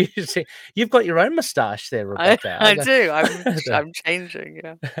he's using. You've got your own moustache there, Rebecca. I do. I'm changing.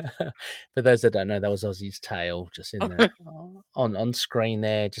 Yeah. For those that don't know, that was Ozzy's tail, just in there on screen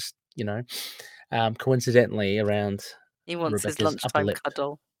there. Just coincidentally around. He wants Rebecca's his lunchtime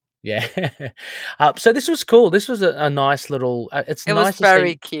cuddle. Yeah. So this was cool. This was a nice little. It's It was nice to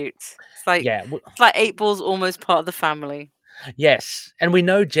very see. cute. It's like Yeah. it's like 8-Ball's almost part of the family. Yes, and we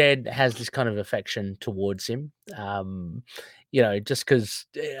know Jed has this kind of affection towards him. Just because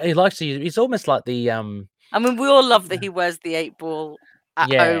he likes to. He's almost like the. I mean, we all love that he wears the 8-Ball at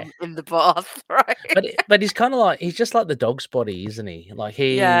Yeah, home in the bath, right? but he's kind of like he's just like the dog spotty, isn't he? Like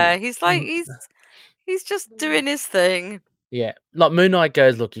Yeah, he's like Mm, he's just doing his thing. yeah, like Moon Knight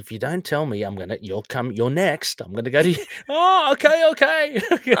goes, look, if you don't tell me, you're next. I'm gonna go to you. Oh, okay.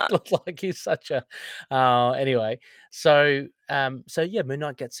 It looks like he's such a. Anyway, so yeah, Moon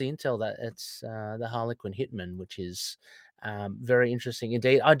Knight gets the intel that it's the Harlequin hitman, which is very interesting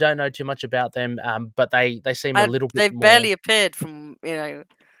indeed. I don't know too much about them, but they seem a little bit They've more. barely appeared from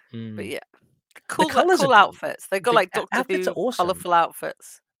but yeah, cool outfits. They've got like Doctor outfits Who are awesome. colorful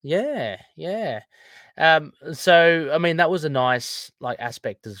outfits. Yeah. So I mean that was a nice like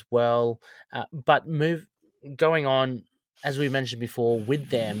aspect as well. But going on, as we mentioned before, with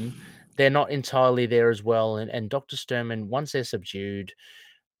them, they're not entirely there as well. And Dr. Sturman, once they're subdued,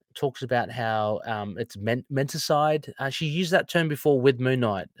 talks about how it's menticide. She used that term before with Moon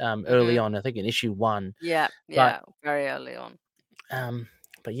Knight early on, I think in issue 1. Yeah, But very early on.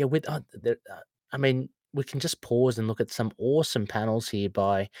 But yeah, with I mean, we can just pause and look at some awesome panels here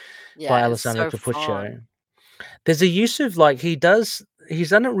by Alessandro Cappuccio. There's a use of like he's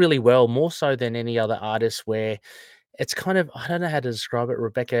done it really well, more so than any other artist, where it's kind of, I don't know how to describe it,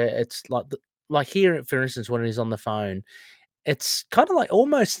 Rebecca. It's like here, for instance, when he's on the phone, it's kind of like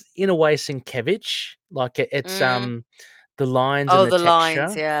almost in a way Sienkiewicz, like it's the lines and the texture.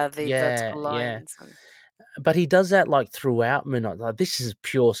 Lines, the vertical lines. Yeah. But he does that like throughout Moon Knight. Like this is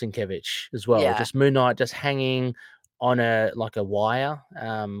pure Sienkiewicz as well. Yeah. Just Moon Knight just hanging on a wire.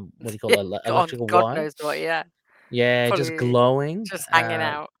 What do you call it? Electrical God wire. knows what. Yeah. Yeah, Probably just glowing, just hanging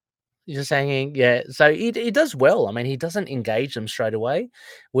out. Just hanging. Yeah. So he does well. I mean, he doesn't engage them straight away,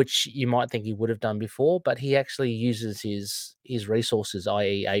 which you might think he would have done before, but he actually uses his resources,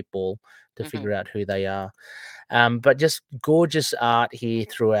 i.e., 8-Ball, to figure out who they are. But just gorgeous art here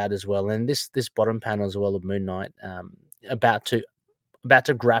throughout as well. And this bottom panel as well of Moon Knight, about to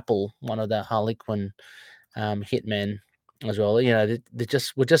grapple one of the Harlequin hitmen as well. You know,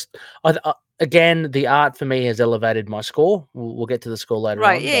 again, the art for me has elevated my score. We'll get to the score later on.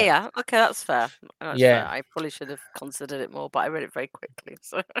 Right, yeah. Okay, that's fair. Yeah. Fair. I probably should have considered it more, but I read it very quickly.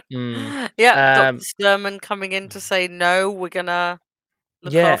 So yeah, Dr. Sturman coming in to say, no, we're gonna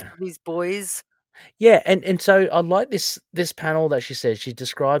look after these boys. Yeah, and so I like this panel that she says. She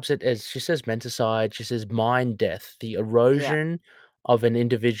describes it as, she says menticide, she says mind death, the erosion of an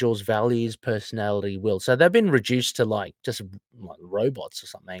individual's values, personality, will. So they've been reduced to like just like robots or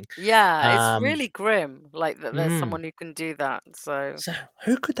something. Yeah, it's really grim. Like that there's someone who can do that. So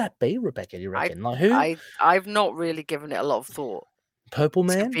who could that be, Rebecca? Do you reckon? Like who? I've not really given it a lot of thought. Purple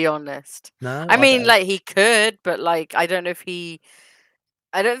Man? To be honest. No. I mean, like he could, but like I don't know if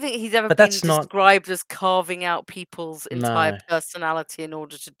I don't think he's ever been described as carving out people's entire personality in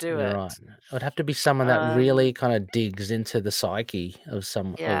order to do it. Right. It would have to be someone that really kind of digs into the psyche of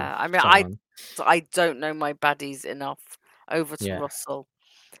someone. Yeah, I mean, I don't know my baddies enough. Over to Russell.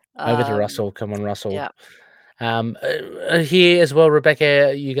 Over to Russell. Come on, Russell. Yeah. Here as well,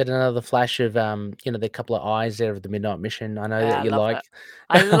 Rebecca, you get another flash of the couple of eyes there of the Midnight Mission. I know that you like.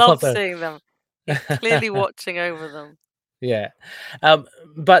 I love seeing them. You're clearly watching over them. Yeah.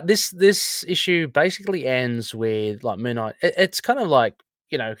 But this issue basically ends with like Moon Knight. It's kind of like,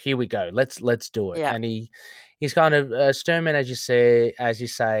 here we go. Let's do it. Yeah. And he's kind of Sturman, as you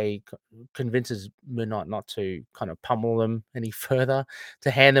say, convinces Moon Knight not to kind of pummel them any further,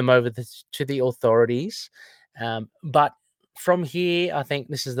 to hand them over to the authorities. But from here, I think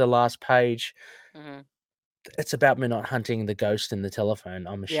this is the last page. It's about Moon Knight hunting the ghost in the telephone,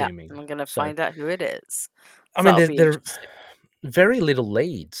 I'm assuming. Yeah, I'm going to find out who it is. I mean, there are very little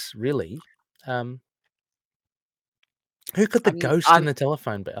leads, really. Who could the ghost in the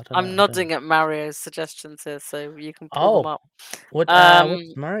telephone be? I'm nodding at Mario's suggestions here, so you can pull them up. What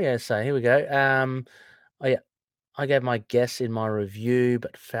does Mario say? Here we go. I gave my guess in my review,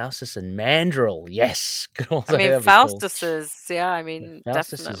 but Faustus and Mandrill, yes. I mean, Faustus is, Faustus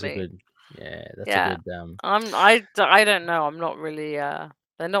definitely. Is a good, that's a good. I don't know. I'm not really.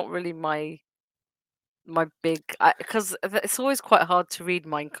 They're not really my big, because it's always quite hard to read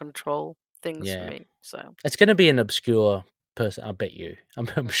mind control things for me. So it's going to be an obscure person. I bet you.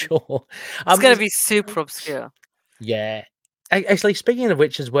 I'm sure it's going to be super obscure. Yeah. Actually, speaking of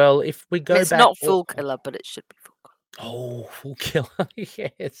which, as well, if we go back, it's not Fool Killer, but it should be Fool Killer. Oh, Fool Killer,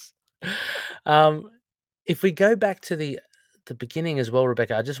 yes. If we go back to the the beginning as well,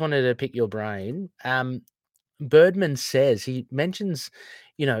 Rebecca, I just wanted to pick your brain. Birdman says, he mentions,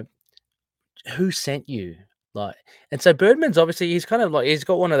 you know, who sent you? Like, and so Birdman's obviously, he's kind of like, he's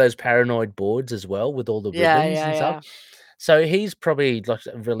got one of those paranoid boards as well with all the ribbons and stuff. So he's probably like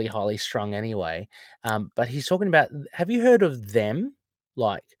really highly strung anyway. But he's talking about, have you heard of them?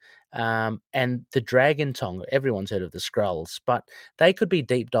 Like, and the Dragon Tongue. Everyone's heard of the Skrulls, but they could be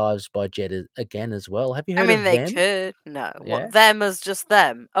deep dives by Jed again as well. Have you heard of they them? could. No. Yeah. What, them as just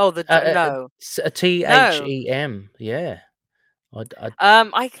them? Oh, no. THEM. Yeah.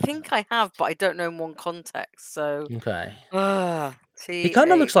 I think I have, but I don't know in one context. So okay. He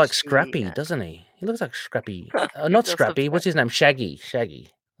kind of looks like Scrappy, doesn't he? He looks like Scrappy. Not Scrappy. What's his name? Shaggy. Shaggy.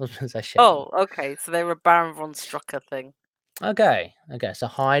 I was going to say Shaggy. Oh, okay. So they were a Baron von Strucker thing. Okay. So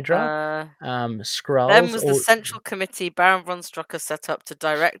Hydra, Skrulls. Them was the Central Committee Baron von Strucker set up to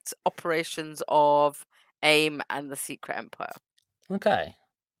direct operations of AIM and the Secret Empire. Okay.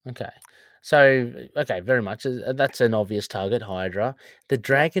 So, very much. That's an obvious target, Hydra. The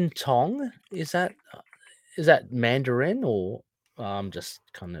Dragon Tongue, is that Mandarin, or I'm just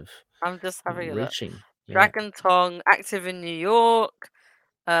kind of having reaching. A Dragon Tongue, active in New York.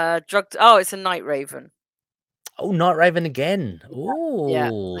 It's a Night Raven. Oh, Night Raven again. Ooh. Yeah,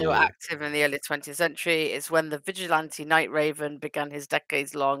 they were active in the early 20th century. It's when the vigilante Night Raven began his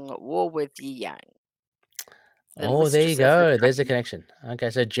decades-long war with Yi Yang. Oh, there you go. There's a connection. Okay,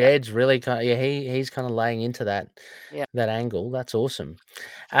 so Jed's really kind of, he's kind of laying into that angle. That's awesome.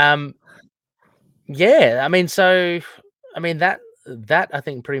 Yeah, I mean, that I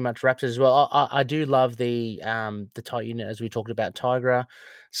think pretty much wraps it as well. I do love the tight unit, as we talked about, Tigra,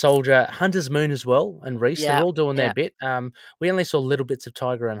 Soldier, Hunter's Moon as well, and Reese. They're all doing their bit. We only saw little bits of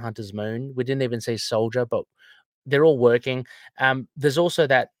Tigra and Hunter's Moon. We didn't even see Soldier, but they're all working. There's also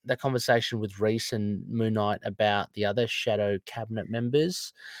that conversation with Reese and Moon Knight about the other Shadow Cabinet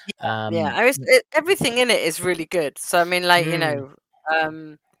members. Everything in it is really good. So I mean, like,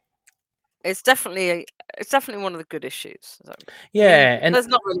 it's definitely one of the good issues. So, and there's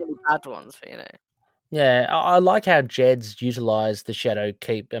not really any bad ones, but, Yeah, I like how Jed's utilized the Shadow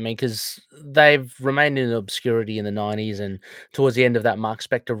Keep. I mean, because they've remained in obscurity in the 90s, and towards the end of that Mark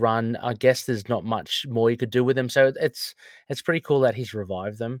Spector run, I guess there's not much more you could do with them. So it's pretty cool that he's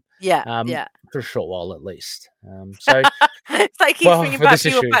revived them. Yeah. For a short while at least. So it's like he's bringing back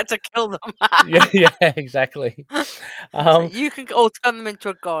you about to kill them. yeah, exactly. So you can all turn them into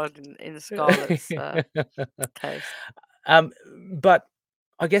a god in Scarlet's case. But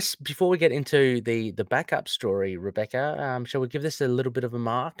I guess before we get into the backup story, Rebecca, shall we give this a little bit of a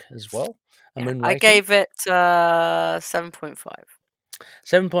mark as well? I gave it 7.5.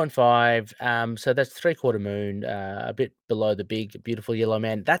 7.5. So that's 3/4 moon, a bit below the big, beautiful yellow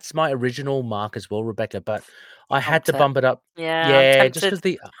man. That's my original mark as well, Rebecca, but I had to bump it up. Yeah, just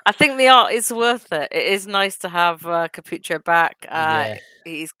because I think the art is worth it. It is nice to have Capuccio back.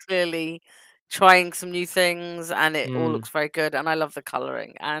 He's clearly trying some new things, and it all looks very good, and I love the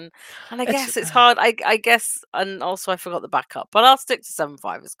coloring, and I guess it's hard. I guess, and also I forgot the backup, but I'll stick to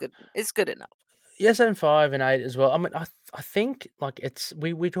 7.5. It's good enough. Yeah, 7.5 and 8 as well. I mean, I think like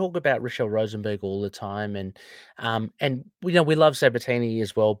we talk about Rachel Rosenberg all the time, and we love Sabatini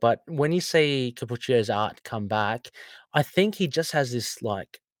as well. But when you see Capuccio's art come back, I think he just has this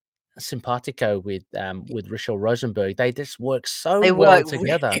like simpatico with Rachel Rosenberg. They just work well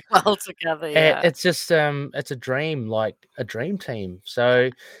together. Really well together. Yeah. It's just it's a dream, like a dream team. So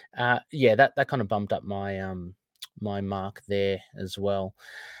that kind of bumped up my my mark there as well.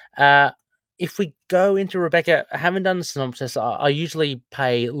 If we go into Rebecca, I haven't done the synopsis. I usually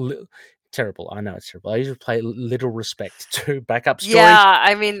pay terrible. I know it's terrible. I usually pay little respect to backup stories. Yeah,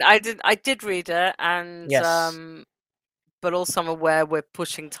 I mean, I did read it, and but also I'm aware we're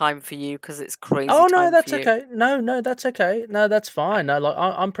pushing time for you because it's crazy. Oh no, that's okay. No, that's okay. No, that's fine. No, like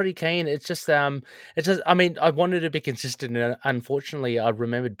I'm pretty keen. It's just I mean, I wanted to be consistent, and unfortunately, I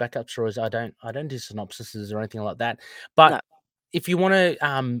remembered backup stories. I don't do synopsises or anything like that. But if you want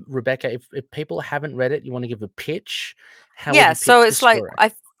to, Rebecca, if people haven't read it, you want to give a pitch. So it's like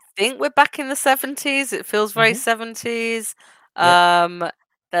I think we're back in the 70s. It feels very 70s.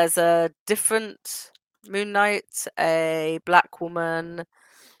 There's a different Moon Knight, a black woman,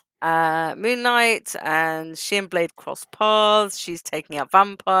 Moon Knight, and she and Blade cross paths. She's taking out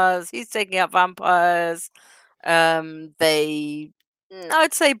vampires. He's taking out vampires. They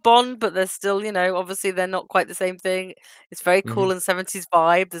I'd say Bond, but they're still, obviously they're not quite the same thing. It's very Mhm. cool and 70s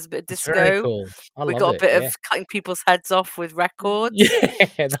vibe. There's a bit of It's very disco. cool. I We love got a it, bit yeah. of cutting people's heads off with records. Yeah,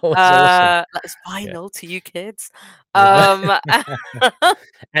 that was awesome. That's Yeah. vinyl to you kids. Yeah.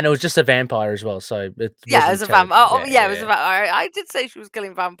 And it was just a vampire as well, so it Yeah, it wasn't was a terrible. vampire. Oh, yeah, it was a Yeah. vampire. I did say she was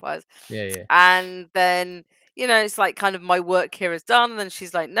killing vampires. Yeah. And then, it's like kind of my work here is done. And then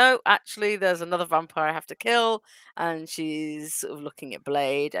she's like, no, actually, there's another vampire I have to kill. And she's sort of looking at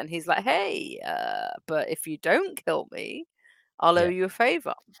Blade. And he's like, hey, but if you don't kill me, I'll owe Yeah. you a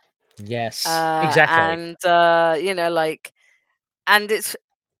favor. Yes, exactly. And, and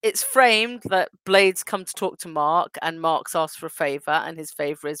it's framed that Blade's come to talk to Mark, and Mark's asked for a favor, and his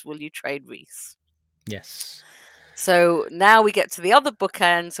favor is, will you trade Reese? Yes. So now we get to the other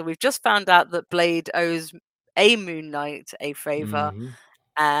bookend. So we've just found out that Blade owes a Moon Knight a favor, Mhm.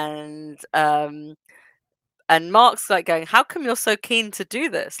 and Mark's like going, how come you're so keen to do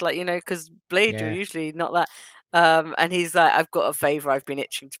this? Like, because Blade, you're Yeah. usually not that. And he's like, I've got a favor I've been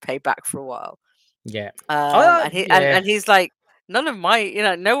itching to pay back for a while. Yeah. And he yeah. and he's like, none of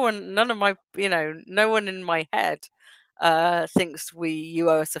my, no one in my head thinks you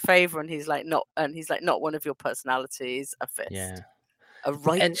owe us a favor. And he's like, not one of your personalities, a fist. Yeah. A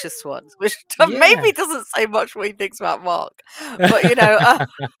righteous one, which Yeah. maybe doesn't say much what he thinks about Mark, but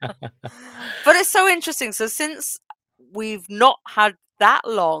but it's so interesting. So since we've not had that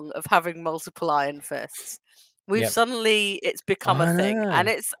long of having multiple Iron Fists, we've Yep. suddenly it's become I a thing, and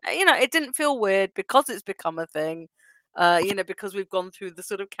know. it's it didn't feel weird because it's become a thing. Because we've gone through the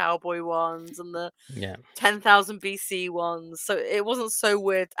sort of cowboy ones and the Yeah. 10,000 BC ones, so it wasn't so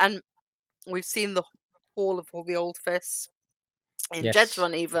weird, and we've seen the Hall of all the Old Fists in Jed's Yes.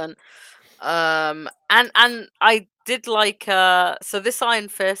 run even. And I did like so this Iron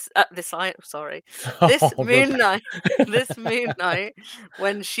Fist this Moon Knight this Moon Knight,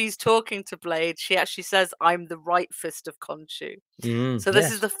 when she's talking to Blade, she actually says, I'm the right fist of Khonshu. So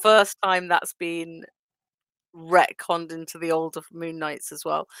this is the first time that's been retconned into the older Moon Knights as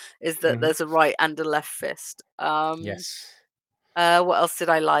well, is that there's a right and a left fist. Yes. What else did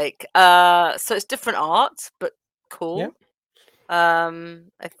I like? So it's different art, but cool. Yep.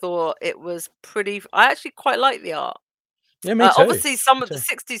 I thought it was pretty. I actually quite like the art. Yeah, me too. Obviously, some of the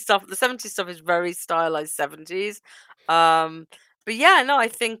 60s stuff, the 70s stuff is very stylized 70s. But yeah, no, I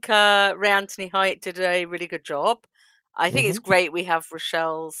think Ray Anthony Height did a really good job. I think it's great we have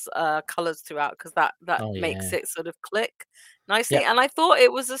Rochelle's colors throughout, because that makes it sort of click nicely. Yep. And I thought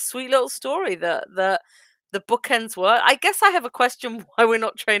it was a sweet little story that the bookends were. I guess I have a question why we're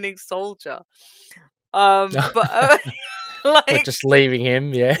not training Soldier. But Or just leaving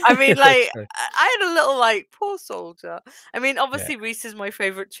him, yeah. I mean, like, True. I had a little like, poor Soldier. I mean, obviously Reese is my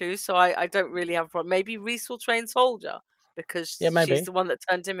favorite too, so I don't really have a problem. Maybe Reese will train Soldier because maybe. she's the one that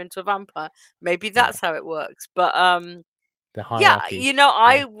turned him into a vampire. Maybe that's how it works. But The yeah, hierarchy.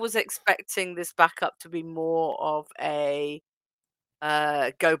 I was expecting this backup to be more of a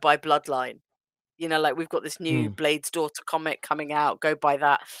go by bloodline. Like we've got this new Blade's Daughter comic coming out, go by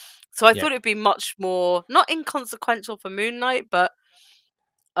that. So I thought it'd be much more, not inconsequential for Moon Knight, but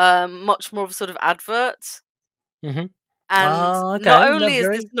much more of a sort of advert. And not only is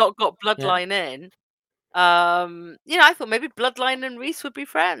this not got bloodline in, I thought maybe bloodline and Reese would be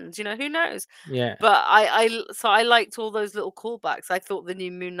friends. Who knows? Yeah. But I liked all those little callbacks. I thought the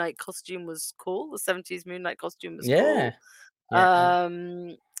new Moon Knight costume was cool. The 70s Moon Knight costume was cool. Yeah.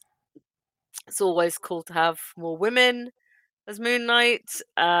 It's always cool to have more women as Moon Knight,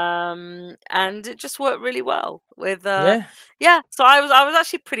 and it just worked really well with So I was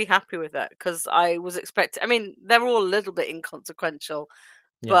actually pretty happy with it, because I was expecting. I mean, they're all a little bit inconsequential,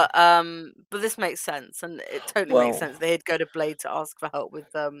 but this makes sense, and it totally makes sense. They'd go to Blade to ask for help with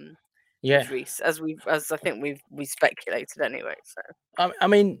Reese, as I think we speculated anyway. So I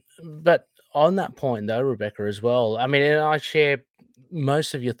mean, but on that point though, Rebecca, as well. I mean, and I share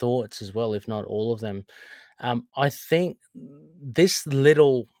most of your thoughts as well, if not all of them. I think this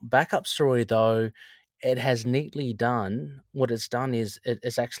little backup story, though, it has neatly done. What it's done is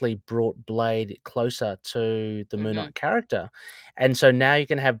it's actually brought Blade closer to the Moon Knight character, and so now you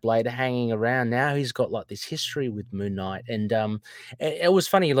can have Blade hanging around. Now he's got like this history with Moon Knight, and it was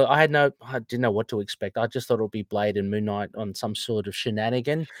funny. Look, I didn't know what to expect. I just thought it would be Blade and Moon Knight on some sort of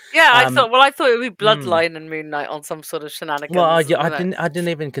shenanigan. Yeah, I thought it would be Bloodline and Moon Knight on some sort of shenanigans. Well, I didn't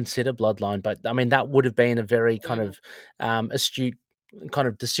even consider Bloodline, but I mean that would have been a very kind of astute kind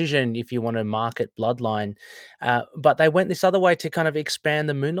of decision if you want to market Bloodline. But they went this other way to kind of expand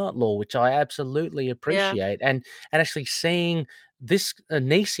the Moon Knight lore, which I absolutely appreciate. And actually seeing this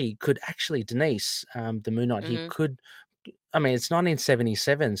Nisi could actually Denise, the Moon Knight, he could I mean, it's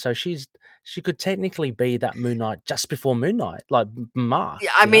 1977, so she could technically be that Moon Knight just before Moon Knight, like Mark.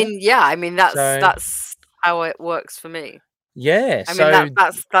 Yeah, I mean, So that's how it works for me. yeah, I mean, so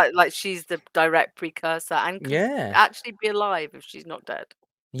that's like she's the direct precursor and could yeah, actually be alive if she's not dead.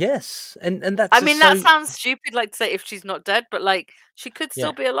 yes, and that's I just mean, that so. sounds stupid, like to say if she's not dead, but like she could still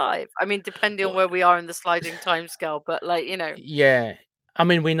Yeah. be alive. I mean, depending on Well, where we are in the sliding timescale, but like yeah. I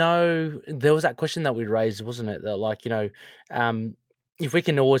mean, we know there was that question that we raised, wasn't it? That like, if we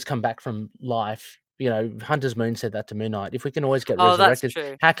can always come back from life, Hunter's Moon said that to Moon Knight. If we can always get Oh, that's resurrected,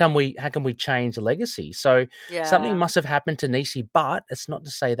 true. how can we change the legacy? So something Yeah. must have happened to Nisi, but it's not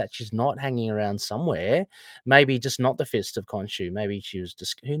to say that she's not hanging around somewhere. Maybe just not the Fist of Khonshu. Maybe she was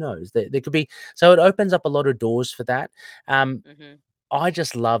just, who knows? There could be. So it opens up a lot of doors for that. Mhm. I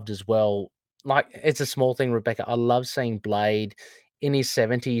just loved as well. Like, it's a small thing, Rebecca. I love seeing Blade in his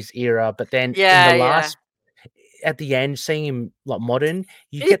 70s era, but then in the Yeah. at the end, seeing him like modern,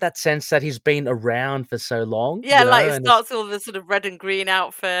 you get that sense that he's been around for so long, Yeah, like it and it's starts all the sort of red and green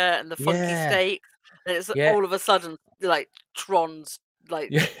outfit and the funky yeah, steak, and it's yeah, all of a sudden like Tron's like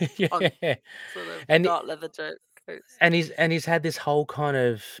yeah, punk yeah, sort of and dark leather coats. he's had this whole kind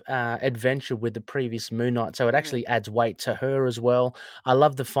of adventure with the previous Moon Knight, so it Mhm. actually adds weight to her as well. I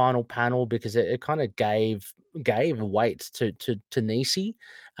love the final panel because it kind of gave weight to Nisi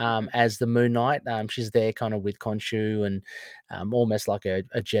Mhm. as the Moon Knight. She's there kind of with Khonshu and almost like a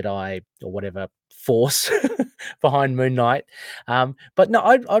Jedi or whatever force behind Moon Knight. But no,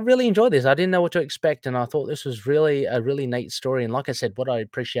 I really enjoyed this. I didn't know what to expect, and I thought this was really a really neat story. And like I said, what I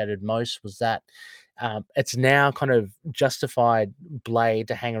appreciated most was that it's now kind of justified Blade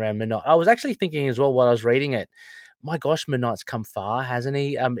to hang around Moon Knight. I was actually thinking as well while I was reading it, my gosh, Moon Knight's come far, hasn't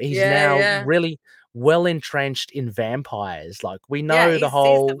he? He's now Yeah. really well entrenched in vampires. Like we Yeah, know the he's the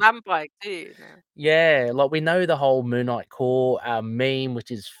whole, vampire too now. yeah, like we know the whole Moon Knight core meme, which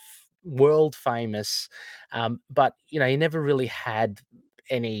is world famous. But he never really had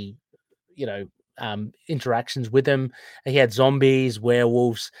any, interactions with them. He had zombies,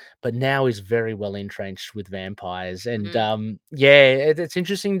 werewolves, but now he's very well entrenched with vampires. And Mhm. it's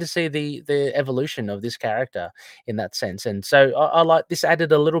interesting to see the evolution of this character in that sense. And so I like this,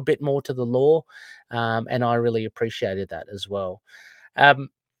 added a little bit more to the lore, and I really appreciated that as well.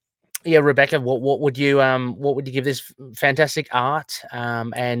 Yeah, Rebecca, what would you give this fantastic art?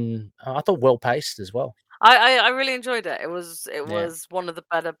 And I thought well paced as well. I really enjoyed it. It Yeah. was one of the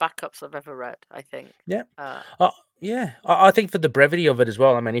better backups I've ever read, I think. Yeah. Uh, Yeah. I think for the brevity of it as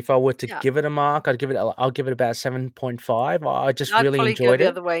well. I mean, if I were to yeah. give it a mark, I'll give it about 7.5. I just I'd really probably go enjoyed the it.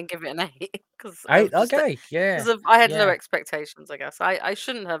 other way and give it an 8 because 8. of just Okay. Yeah. because of I had low Yeah. expectations, I guess. I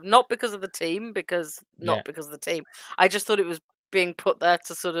shouldn't have, not because of the team, Yeah. not because of the team. I just thought it was being put there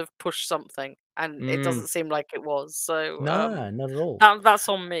to sort of push something, and it Mm. doesn't seem like it was. So, No, not at all. that's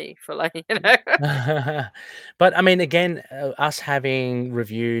on me for like, But I mean, again, us having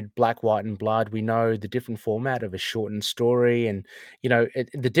reviewed Black, White, and Blood, we know the different format of a shortened story, and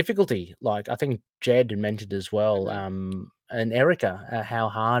the difficulty. Like I think Jed had mentioned as well, Mhm. and Erica, how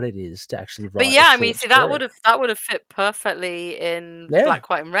hard it is to actually But write a yeah, I mean, short see, that story. would've fit perfectly in Yeah, Black,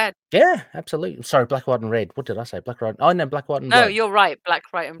 White, and Red. yeah, absolutely. Sorry, Black, White, and Red. What did I say? Black, White. Oh no, Black, White, and No, Blood. you're right, Black,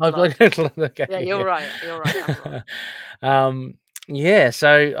 White, and Oh, Blood. Black, okay, Yeah, you're right, I'm wrong. um, yeah,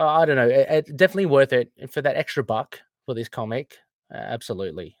 so I don't know. It's definitely worth it for that extra buck for this comic.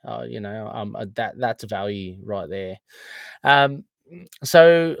 Absolutely. That's value right there. Um,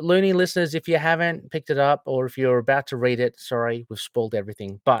 so loony listeners, if you haven't picked it up or if you're about to read it, sorry, we've spoiled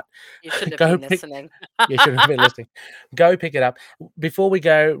everything, but You shouldn't have go been pick. listening. You should have been listening. Go pick it up. Before we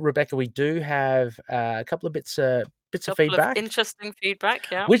go, Rebecca, we do have a couple of bits of Couple of feedback. interesting feedback,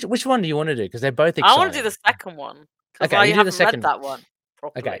 yeah. Which one do you want to do? Because they're both I wanna do exciting. the second one because Okay, I you do the haven't read second one. that one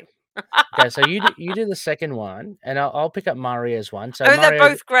Okay. properly. Okay, so you do the second one, and I'll pick up Mario's one. So I mean, they're Mario,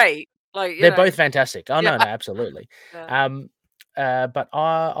 both great, like, they're both fantastic. Oh yeah, no, absolutely. yeah. But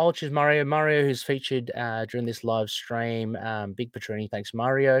I'll choose Mario. Mario, who's featured during this live stream. Big Petrini, thanks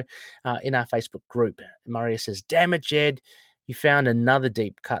Mario, in our Facebook group. Mario says, "Damn it, Jed, you found another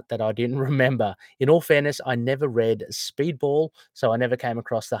deep cut that I didn't remember. In all fairness, I never read Speedball, so I never came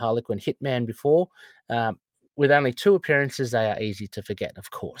across the Harlequin Hitman before. With only 2 appearances, they are easy to forget.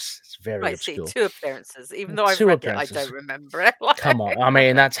 Of course, it's very Right, see, obscure. 2 appearances. Even though I've 2 read it, I appearances. don't remember it. Come on. I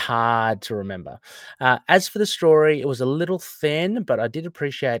mean, that's hard to remember. As for the story, it was a little thin, but I did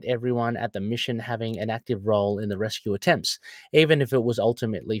appreciate everyone at the mission having an active role in the rescue attempts, even if it was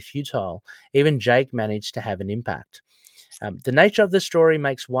ultimately futile. Even Jake managed to have an impact. The nature of the story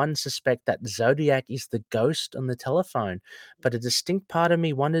makes one suspect that Zodiac is the ghost on the telephone, but a distinct part of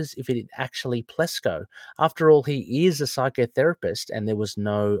me wonders if it is actually Plesko. After all, he is a psychotherapist and there was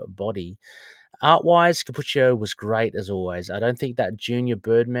no body. Art-wise, Cappuccio was great as always. I don't think that Junior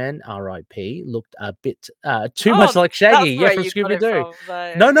Birdman, R.I.P., looked a bit too much like Shaggy. That's where from you got it Scooby-Doo.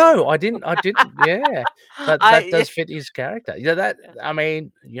 from. No, I didn't. Yeah, but that does fit his character. Yeah. I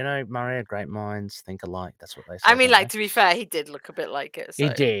mean, Mario, great minds think alike. That's what they say. I mean, don't like, they? to be fair, he did look a bit like it. He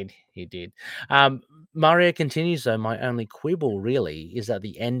So. did. Mario continues, though. My only quibble, really, is that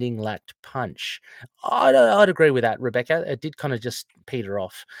the ending lacked punch. I'd agree with that, Rebecca. It did kind of just peter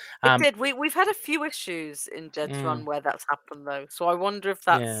off. It did. We've had a few issues in Jed's run where that's happened, though. So I wonder if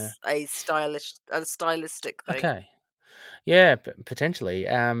that's a stylistic thing. Okay. Yeah, potentially.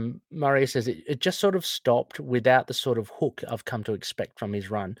 Mario says it just sort of stopped without the sort of hook I've come to expect from his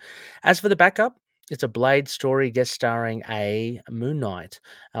run. As for the backup, it's a Blade story guest starring a Moon Knight.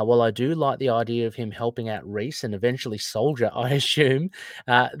 While I do like the idea of him helping out Reese and eventually Soldier, I assume,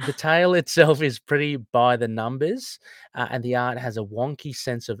 the tale itself is pretty by the numbers, and the art has a wonky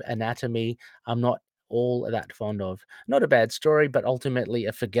sense of anatomy I'm not all that fond of. Not a bad story, but ultimately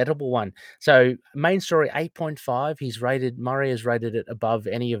a forgettable one. So main story 8.5. Murray has rated it above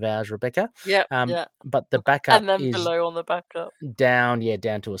any of ours, Rebecca. Yeah. But the backup and then is below on the backup. down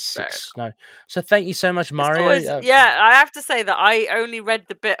to a 6. No. So thank you so much, Mario. I have to say that I only read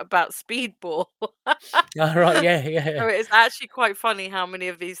the bit about Speedball. Right, yeah. So it's actually quite funny how many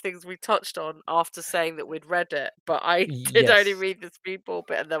of these things we touched on after saying that we'd read it, but I did only read the Speedball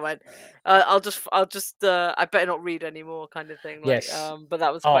bit and then went, I better not read anymore, kind of thing. Like, Yes. but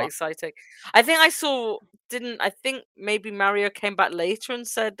that was quite exciting. I think maybe Mario came back later and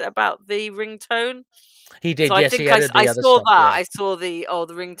said about the ringtone. He did. So yes, I think he added I the other saw stuff. that. Yeah. I saw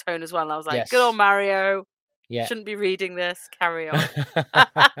the ringtone as well. And I was like, good old Mario. Yeah. Shouldn't be reading this. Carry on.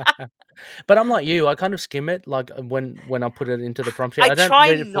 But I'm like you. I kind of skim it, like when I put it into the prompt sheet. I don't try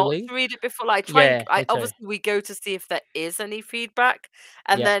read it not fully. to read it before. Obviously we go to see if there is any feedback,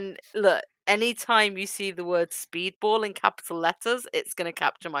 and then look. Anytime you see the word Speedball in capital letters, it's going to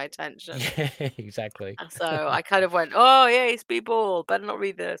capture my attention. Yeah, exactly. So I kind of went, oh, yay, Speedball. Better not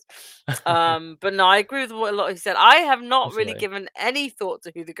read this. But no, I agree with what a lot he said. I have not really given any thought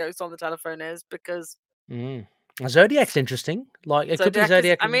to who the ghost on the telephone is because... Zodiac's interesting. Like, it could be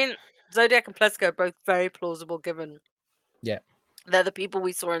Zodiac. Zodiac and Plesko are both very plausible given... Yeah. They're the people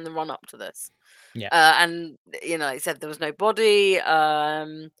we saw in the run-up to this. Yeah. And, like I said, there was no body.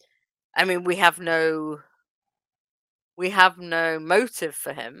 I mean, we have no motive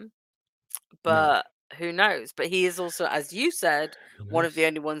for him, but who knows? But he is also, as you said, one of the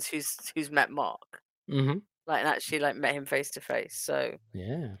only ones who's met Mark, and actually met him face to face. So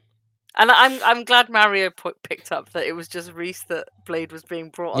yeah, and I'm glad Mario picked up that it was just Reese that Blade was being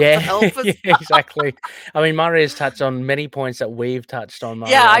brought on to help us. Exactly. I mean, Mario's touched on many points that we've touched on.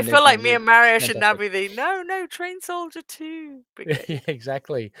 Mario, yeah, I feel like me and Mario should now be the no Train Soldier 2. Yeah,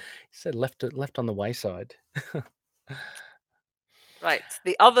 exactly. He said left on the wayside. Right.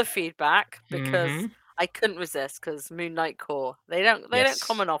 The other feedback, because I couldn't resist, because Moon Knight Corps, they don't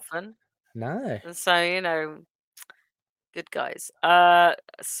comment often. No. And so, good guys.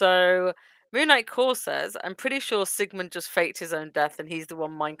 So Moon Knight Corps says, I'm pretty sure Sigmund just faked his own death and he's the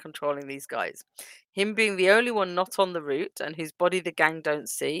one mind controlling these guys. Him being the only one not on the route and whose body the gang don't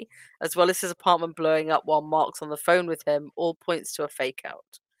see, as well as his apartment blowing up while Mark's on the phone with him, all points to a fake out.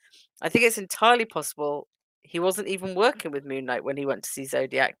 I think it's entirely possible he wasn't even working with Moon Knight when he went to see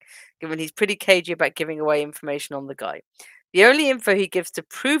Zodiac, given he's pretty cagey about giving away information on the guy. The only info he gives to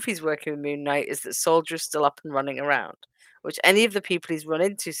prove he's working with Moon Knight is that Soldier is still up and running around, which any of the people he's run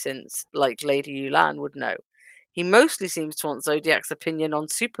into since, like Lady Yulan, would know. He mostly seems to want Zodiac's opinion on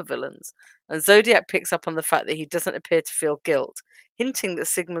supervillains, and Zodiac picks up on the fact that he doesn't appear to feel guilt, hinting that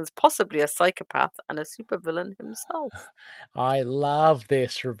Sigmund's possibly a psychopath and a supervillain himself. I love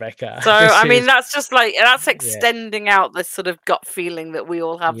this, Rebecca. So, that's just that's extending out this sort of gut feeling that we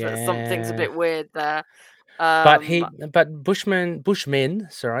all have that something's a bit weird there. But Bushmen,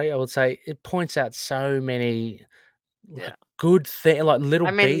 sorry, I would say it points out so many good things, like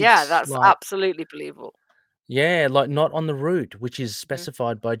little beats. Yeah, that's absolutely believable. Yeah, like not on the route, which is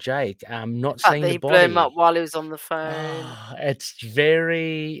specified by Jake. Not seeing the body. Blew him up while he was on the phone. It's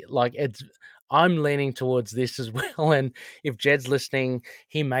very I'm leaning towards this as well. And if Jed's listening,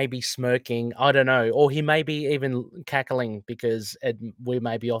 he may be smirking. I don't know, or he may be even cackling because we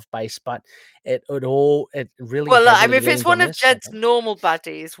may be off base. But it really. Well, look, if it's one of Jed's normal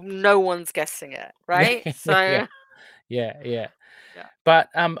buddies, no one's guessing it, right? So. Yeah. But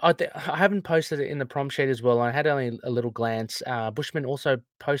I haven't posted it in the prom sheet as well. I had only a little glance. Bushman also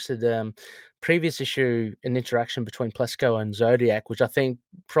posted previous issue an interaction between Plesko and Zodiac, which I think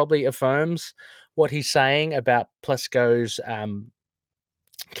probably affirms what he's saying about Plesko's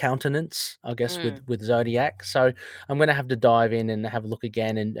countenance, I guess, with Zodiac. So I'm going to have to dive in and have a look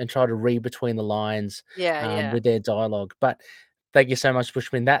again and try to read between the lines with their dialogue. But thank you so much,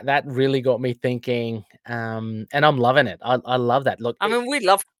 Bushman. That really got me thinking, and I'm loving it. I love that. Look, I mean, we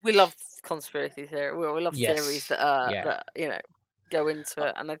love conspiracy theory. We love theories that go into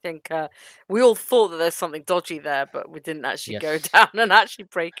it, and I think we all thought that there's something dodgy there, but we didn't actually go down and actually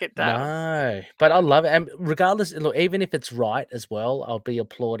break it down. No, but I love it, and regardless, look, even if it's right as well, I'll be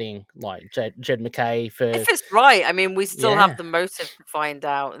applauding like Jed MacKay for. If it's right, I mean, we still have the motive to find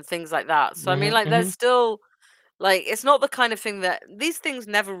out and things like that. So I mean, like, there's still. Like, it's not the kind of thing that these things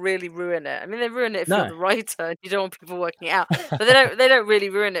never really ruin it. I mean, they ruin it if you're the writer and you don't want people working it out, but they don't really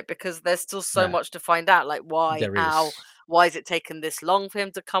ruin it because there's still so much to find out. Like, why, how, why is it taken this long for him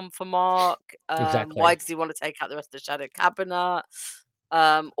to come for Mark? Why does he want to take out the rest of the Shadow Cabinet?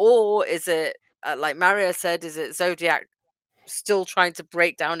 Or is it like Mario said? Is it Zodiac still trying to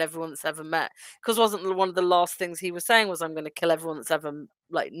break down everyone that's ever met? Because wasn't one of the last things he was saying was, I'm going to kill everyone that's ever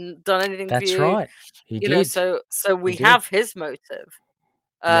like done anything for you. That's right. He did. Know, so we have his motive.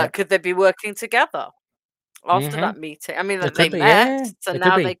 Could they be working together after that meeting? I mean, they met, so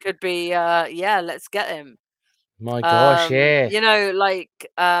now they could be let's get him. My gosh, you know, like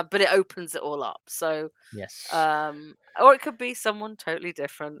but it opens it all up. So yes. Or it could be someone totally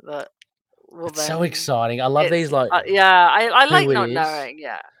different that it's so exciting. I love these like I like not knowing.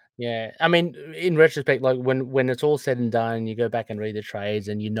 Yeah, I mean, in retrospect, like when it's all said and done, you go back and read the trades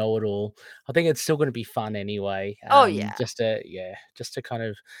and you know it all. I think it's still going to be fun anyway. Just to kind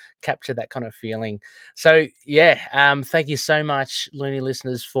of capture that kind of feeling. So thank you so much, Looney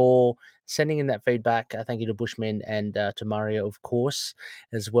listeners, for sending in that feedback. Thank you to Bushman and to Mario, of course,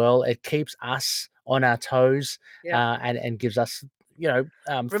 as well. It keeps us on our toes and gives us.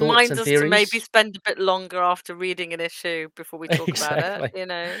 Reminds us to maybe spend a bit longer after reading an issue before we talk about it. You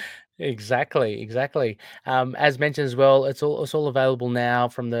know, exactly. As mentioned as well, it's all available now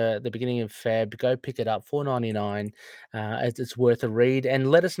from the beginning of Feb. Go pick it up, $4.99. It's worth a read,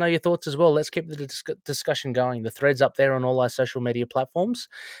 and let us know your thoughts as well. Let's keep the discussion going. The thread's up there on all our social media platforms.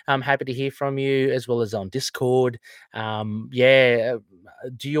 I'm happy to hear from you as well as on Discord.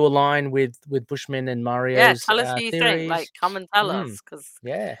 Do you align with Bushman and Mario's tell us what you think. Like, come and tell us, because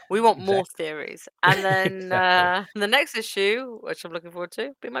we want more theories. And then the next issue, which I'm looking forward to,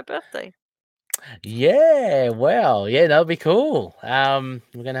 will be my birthday. That'll be cool. We're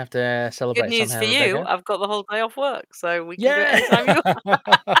gonna have to celebrate. Good news somehow, for you, Rebecca. I've got the whole day off work, so we can do it anytime you want.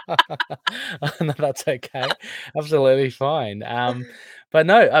 No, that's okay. Absolutely fine. But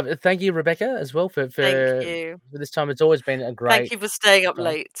no, thank you, Rebecca, as well for this time. It's always been a great. Thank you for staying up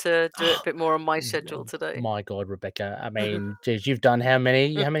late to do it a bit more on my schedule today. My God, Rebecca! I mean, geez, you've done how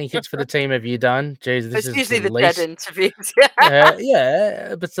many hits for the team have you done? Jeez, this is usually the least... dead interviews.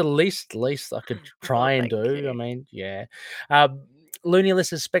 But it's the least I could try and do. You. I mean, Looney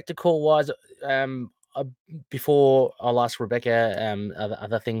listeners, spectacle wise, before I'll ask Rebecca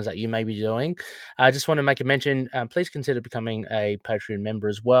other things that you may be doing, I just want to make a mention. Please consider becoming a Patreon member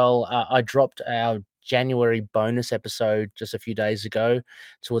as well. I dropped our January bonus episode just a few days ago,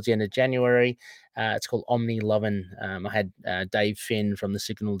 towards the end of January. It's called Omni Lovin'. I had Dave Finn from the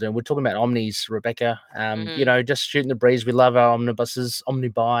Signal doing. We're talking about omnis, Rebecca. Just shooting the breeze. We love our omnibuses,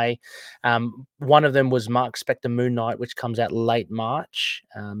 Omnibuy. One of them was Mark Spector Moon Knight, which comes out late March.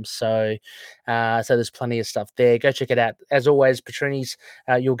 So there's plenty of stuff there. Go check it out. As always, Patrinis,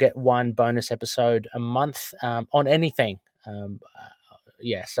 you'll get one bonus episode a month on anything.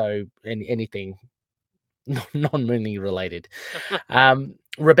 So anything non-Mooney related.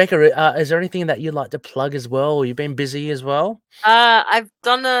 Rebecca, is there anything that you'd like to plug as well? You've been busy as well. I've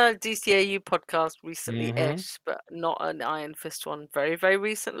done a DCAU podcast recently-ish, but not an Iron Fist one very, very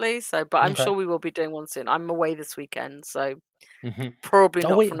recently. So, but I'm sure we will be doing one soon. I'm away this weekend, so probably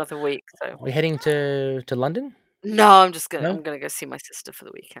not for another week. So, are we heading to London? No, I'm gonna go see my sister for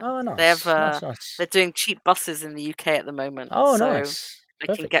the weekend. Oh, nice. They have nice. They're doing cheap buses in the UK at the moment. Oh, so nice.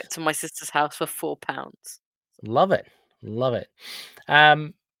 I can get to my sister's house for £4. Love it.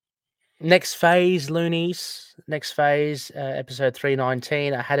 Next phase, Loonies. Next phase, episode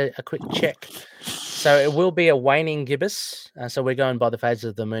 319. I had a quick check. So it will be a waning gibbous. So we're going by the phases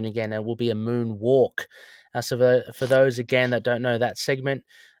of the moon again. It will be a moon walk. So for those, again, that don't know that segment,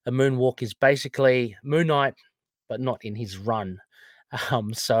 a moon walk is basically Moon Knight, but not in his run.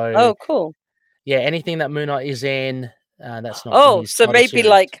 Oh, cool. Yeah, anything that Moon Knight is in, That's not. So maybe series.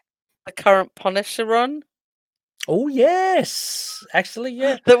 like the current Punisher run. Oh yes, actually,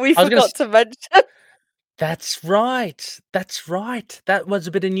 yeah. That we forgot to mention. That's right. That's right. That was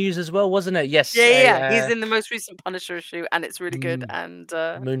a bit of news as well, wasn't it? Yes. Yeah. He's in the most recent Punisher issue, and it's really good. And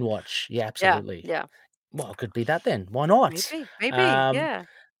Moonwatch. Yeah, absolutely. Yeah. Well, it could be that then. Why not? Maybe. Yeah.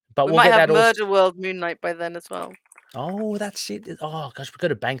 But we we'll might get have that Murder World Moon Knight by then as well. Oh, that's it. Oh gosh, we've got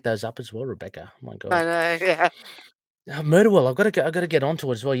to bank those up as well, Rebecca. Oh my god. I know. Yeah. Murder World. I've got to get onto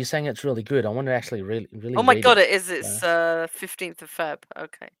it as well. You're saying it's really good. I want to actually really. Oh my god, it is. It's 15th of Feb.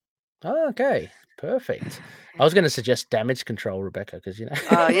 Okay. Oh, okay. Perfect. I was going to suggest Damage Control, Rebecca, because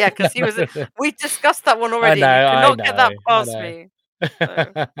yeah, because he was. We discussed that one already. You cannot get that past me.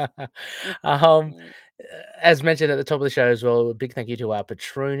 So. As mentioned at the top of the show as well, a big thank you to our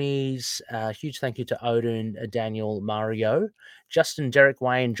patroonies. Huge thank you to Odin, Daniel, Mario, Justin, Derek,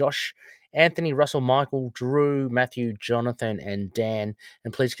 Wayne, Josh, Anthony, Russell, Michael, Drew, Matthew, Jonathan, and Dan.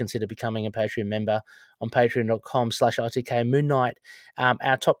 And please consider becoming a Patreon member on patreon.com/ITK Moon Knight.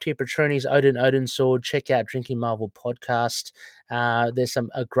 Our top tier patroonies, Odin Sword. Check out Drinking Marvel podcast. There's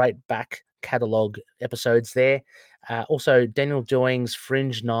a great back catalog episodes there. Also, Daniel Doings,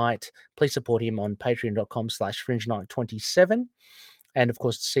 Fringe Knight. Please support him on patreon.com/Fringe Knight 27. And of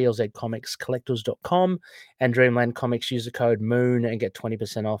course, CLZ Comics, collectors.com, and Dreamland Comics. Use the code MOON and get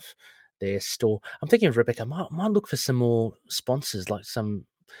 20% off their store. I'm thinking of Rebecca. Might look for some more sponsors, like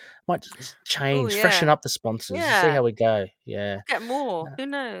might change, freshen up the sponsors. See how we go. Yeah. Get more. Who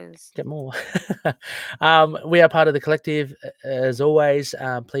knows? Get more. We are part of the collective, as always.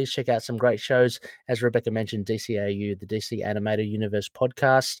 Please check out some great shows. As Rebecca mentioned, DCAU, the DC Animated Universe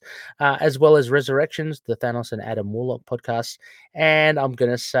podcast, as well as Resurrections, the Thanos and Adam Warlock podcast. And I'm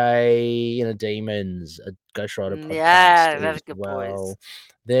going to say, Demons, a Ghost Rider podcast. Yeah, they're good boys.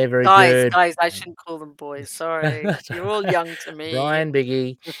 They're very good. Guys, I shouldn't call them boys. Sorry. You're all young to me. Brian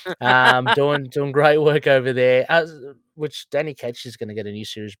Biggie, doing great work over there, which Danny Ketch is going to get a new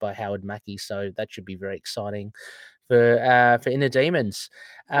series by Howard Mackie, so that should be very exciting for Inner Demons.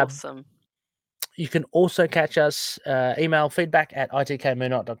 Awesome. You can also catch us, email feedback at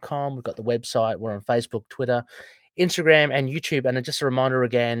itkmoonnight.com. We've got the website. We're on Facebook, Twitter, Instagram, and YouTube. And just a reminder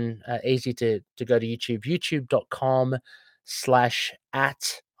again, easy to go to YouTube,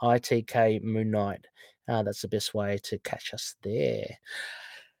 youtube.com/@ITK Moon Knight. That's the best way to catch us there.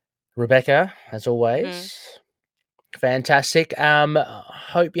 Rebecca, as always, fantastic.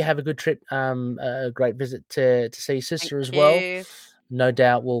 Hope you have a good trip. A great visit to see your sister as well. No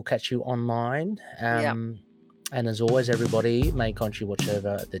doubt we'll catch you online. And as always, everybody, may Khonshu watch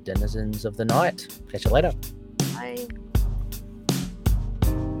over the denizens of the night. Catch you later. Bye.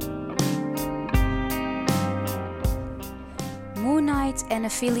 Moon Knight and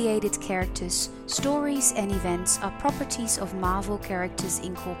affiliated characters, stories and events are properties of Marvel Characters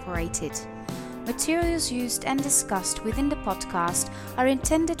Incorporated. Materials used and discussed within the podcast are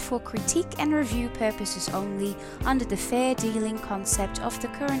intended for critique and review purposes only under the fair dealing concept of the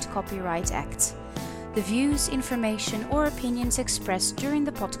current Copyright Act. The views, information or opinions expressed during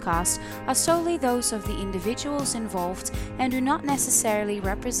the podcast are solely those of the individuals involved and do not necessarily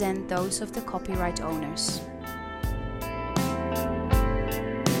represent those of the copyright owners.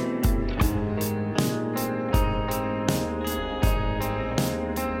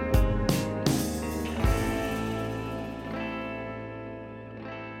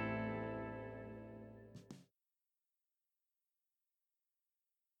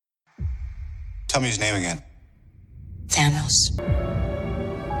 Tell me his name again. Thanos.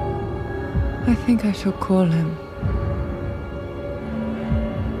 I think I shall call him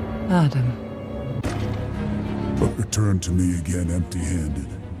Adam. But return to me again empty-handed,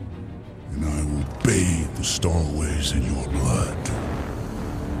 and I will bathe the Starways in your blood.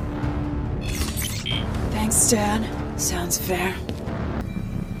 Thanks, Dad. Sounds fair.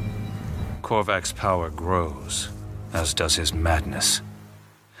 Korvac's power grows, as does his madness.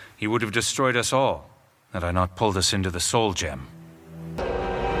 He would have destroyed us all, had I not pulled us into the Soul Gem.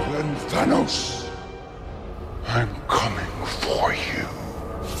 Then Thanos, I'm coming for you.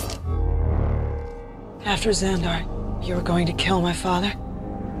 After Xandar, you were going to kill my father?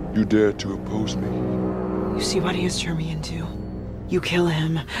 You dare to oppose me? You see what he has turned me into. You kill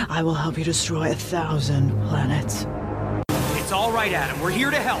him, I will help you destroy 1,000 planets. It's all right, Adam. We're here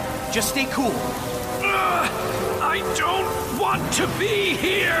to help. Just stay cool. I don't want to be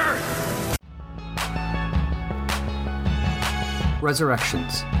here!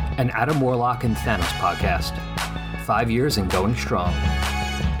 Resurrections, an Adam Warlock and Thanos podcast. 5 years and going strong.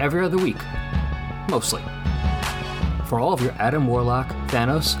 Every other week. Mostly. For all of your Adam Warlock,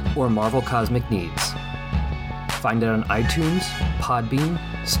 Thanos, or Marvel cosmic needs. Find it on iTunes, Podbean,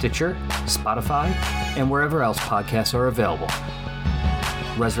 Stitcher, Spotify, and wherever else podcasts are available.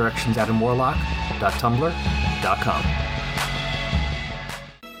 resurrectionsadamwarlock.tumblr.com.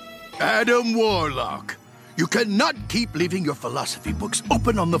 Adam Warlock. You cannot keep leaving your philosophy books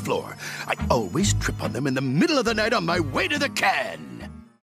open on the floor. I always trip on them in the middle of the night on my way to the can.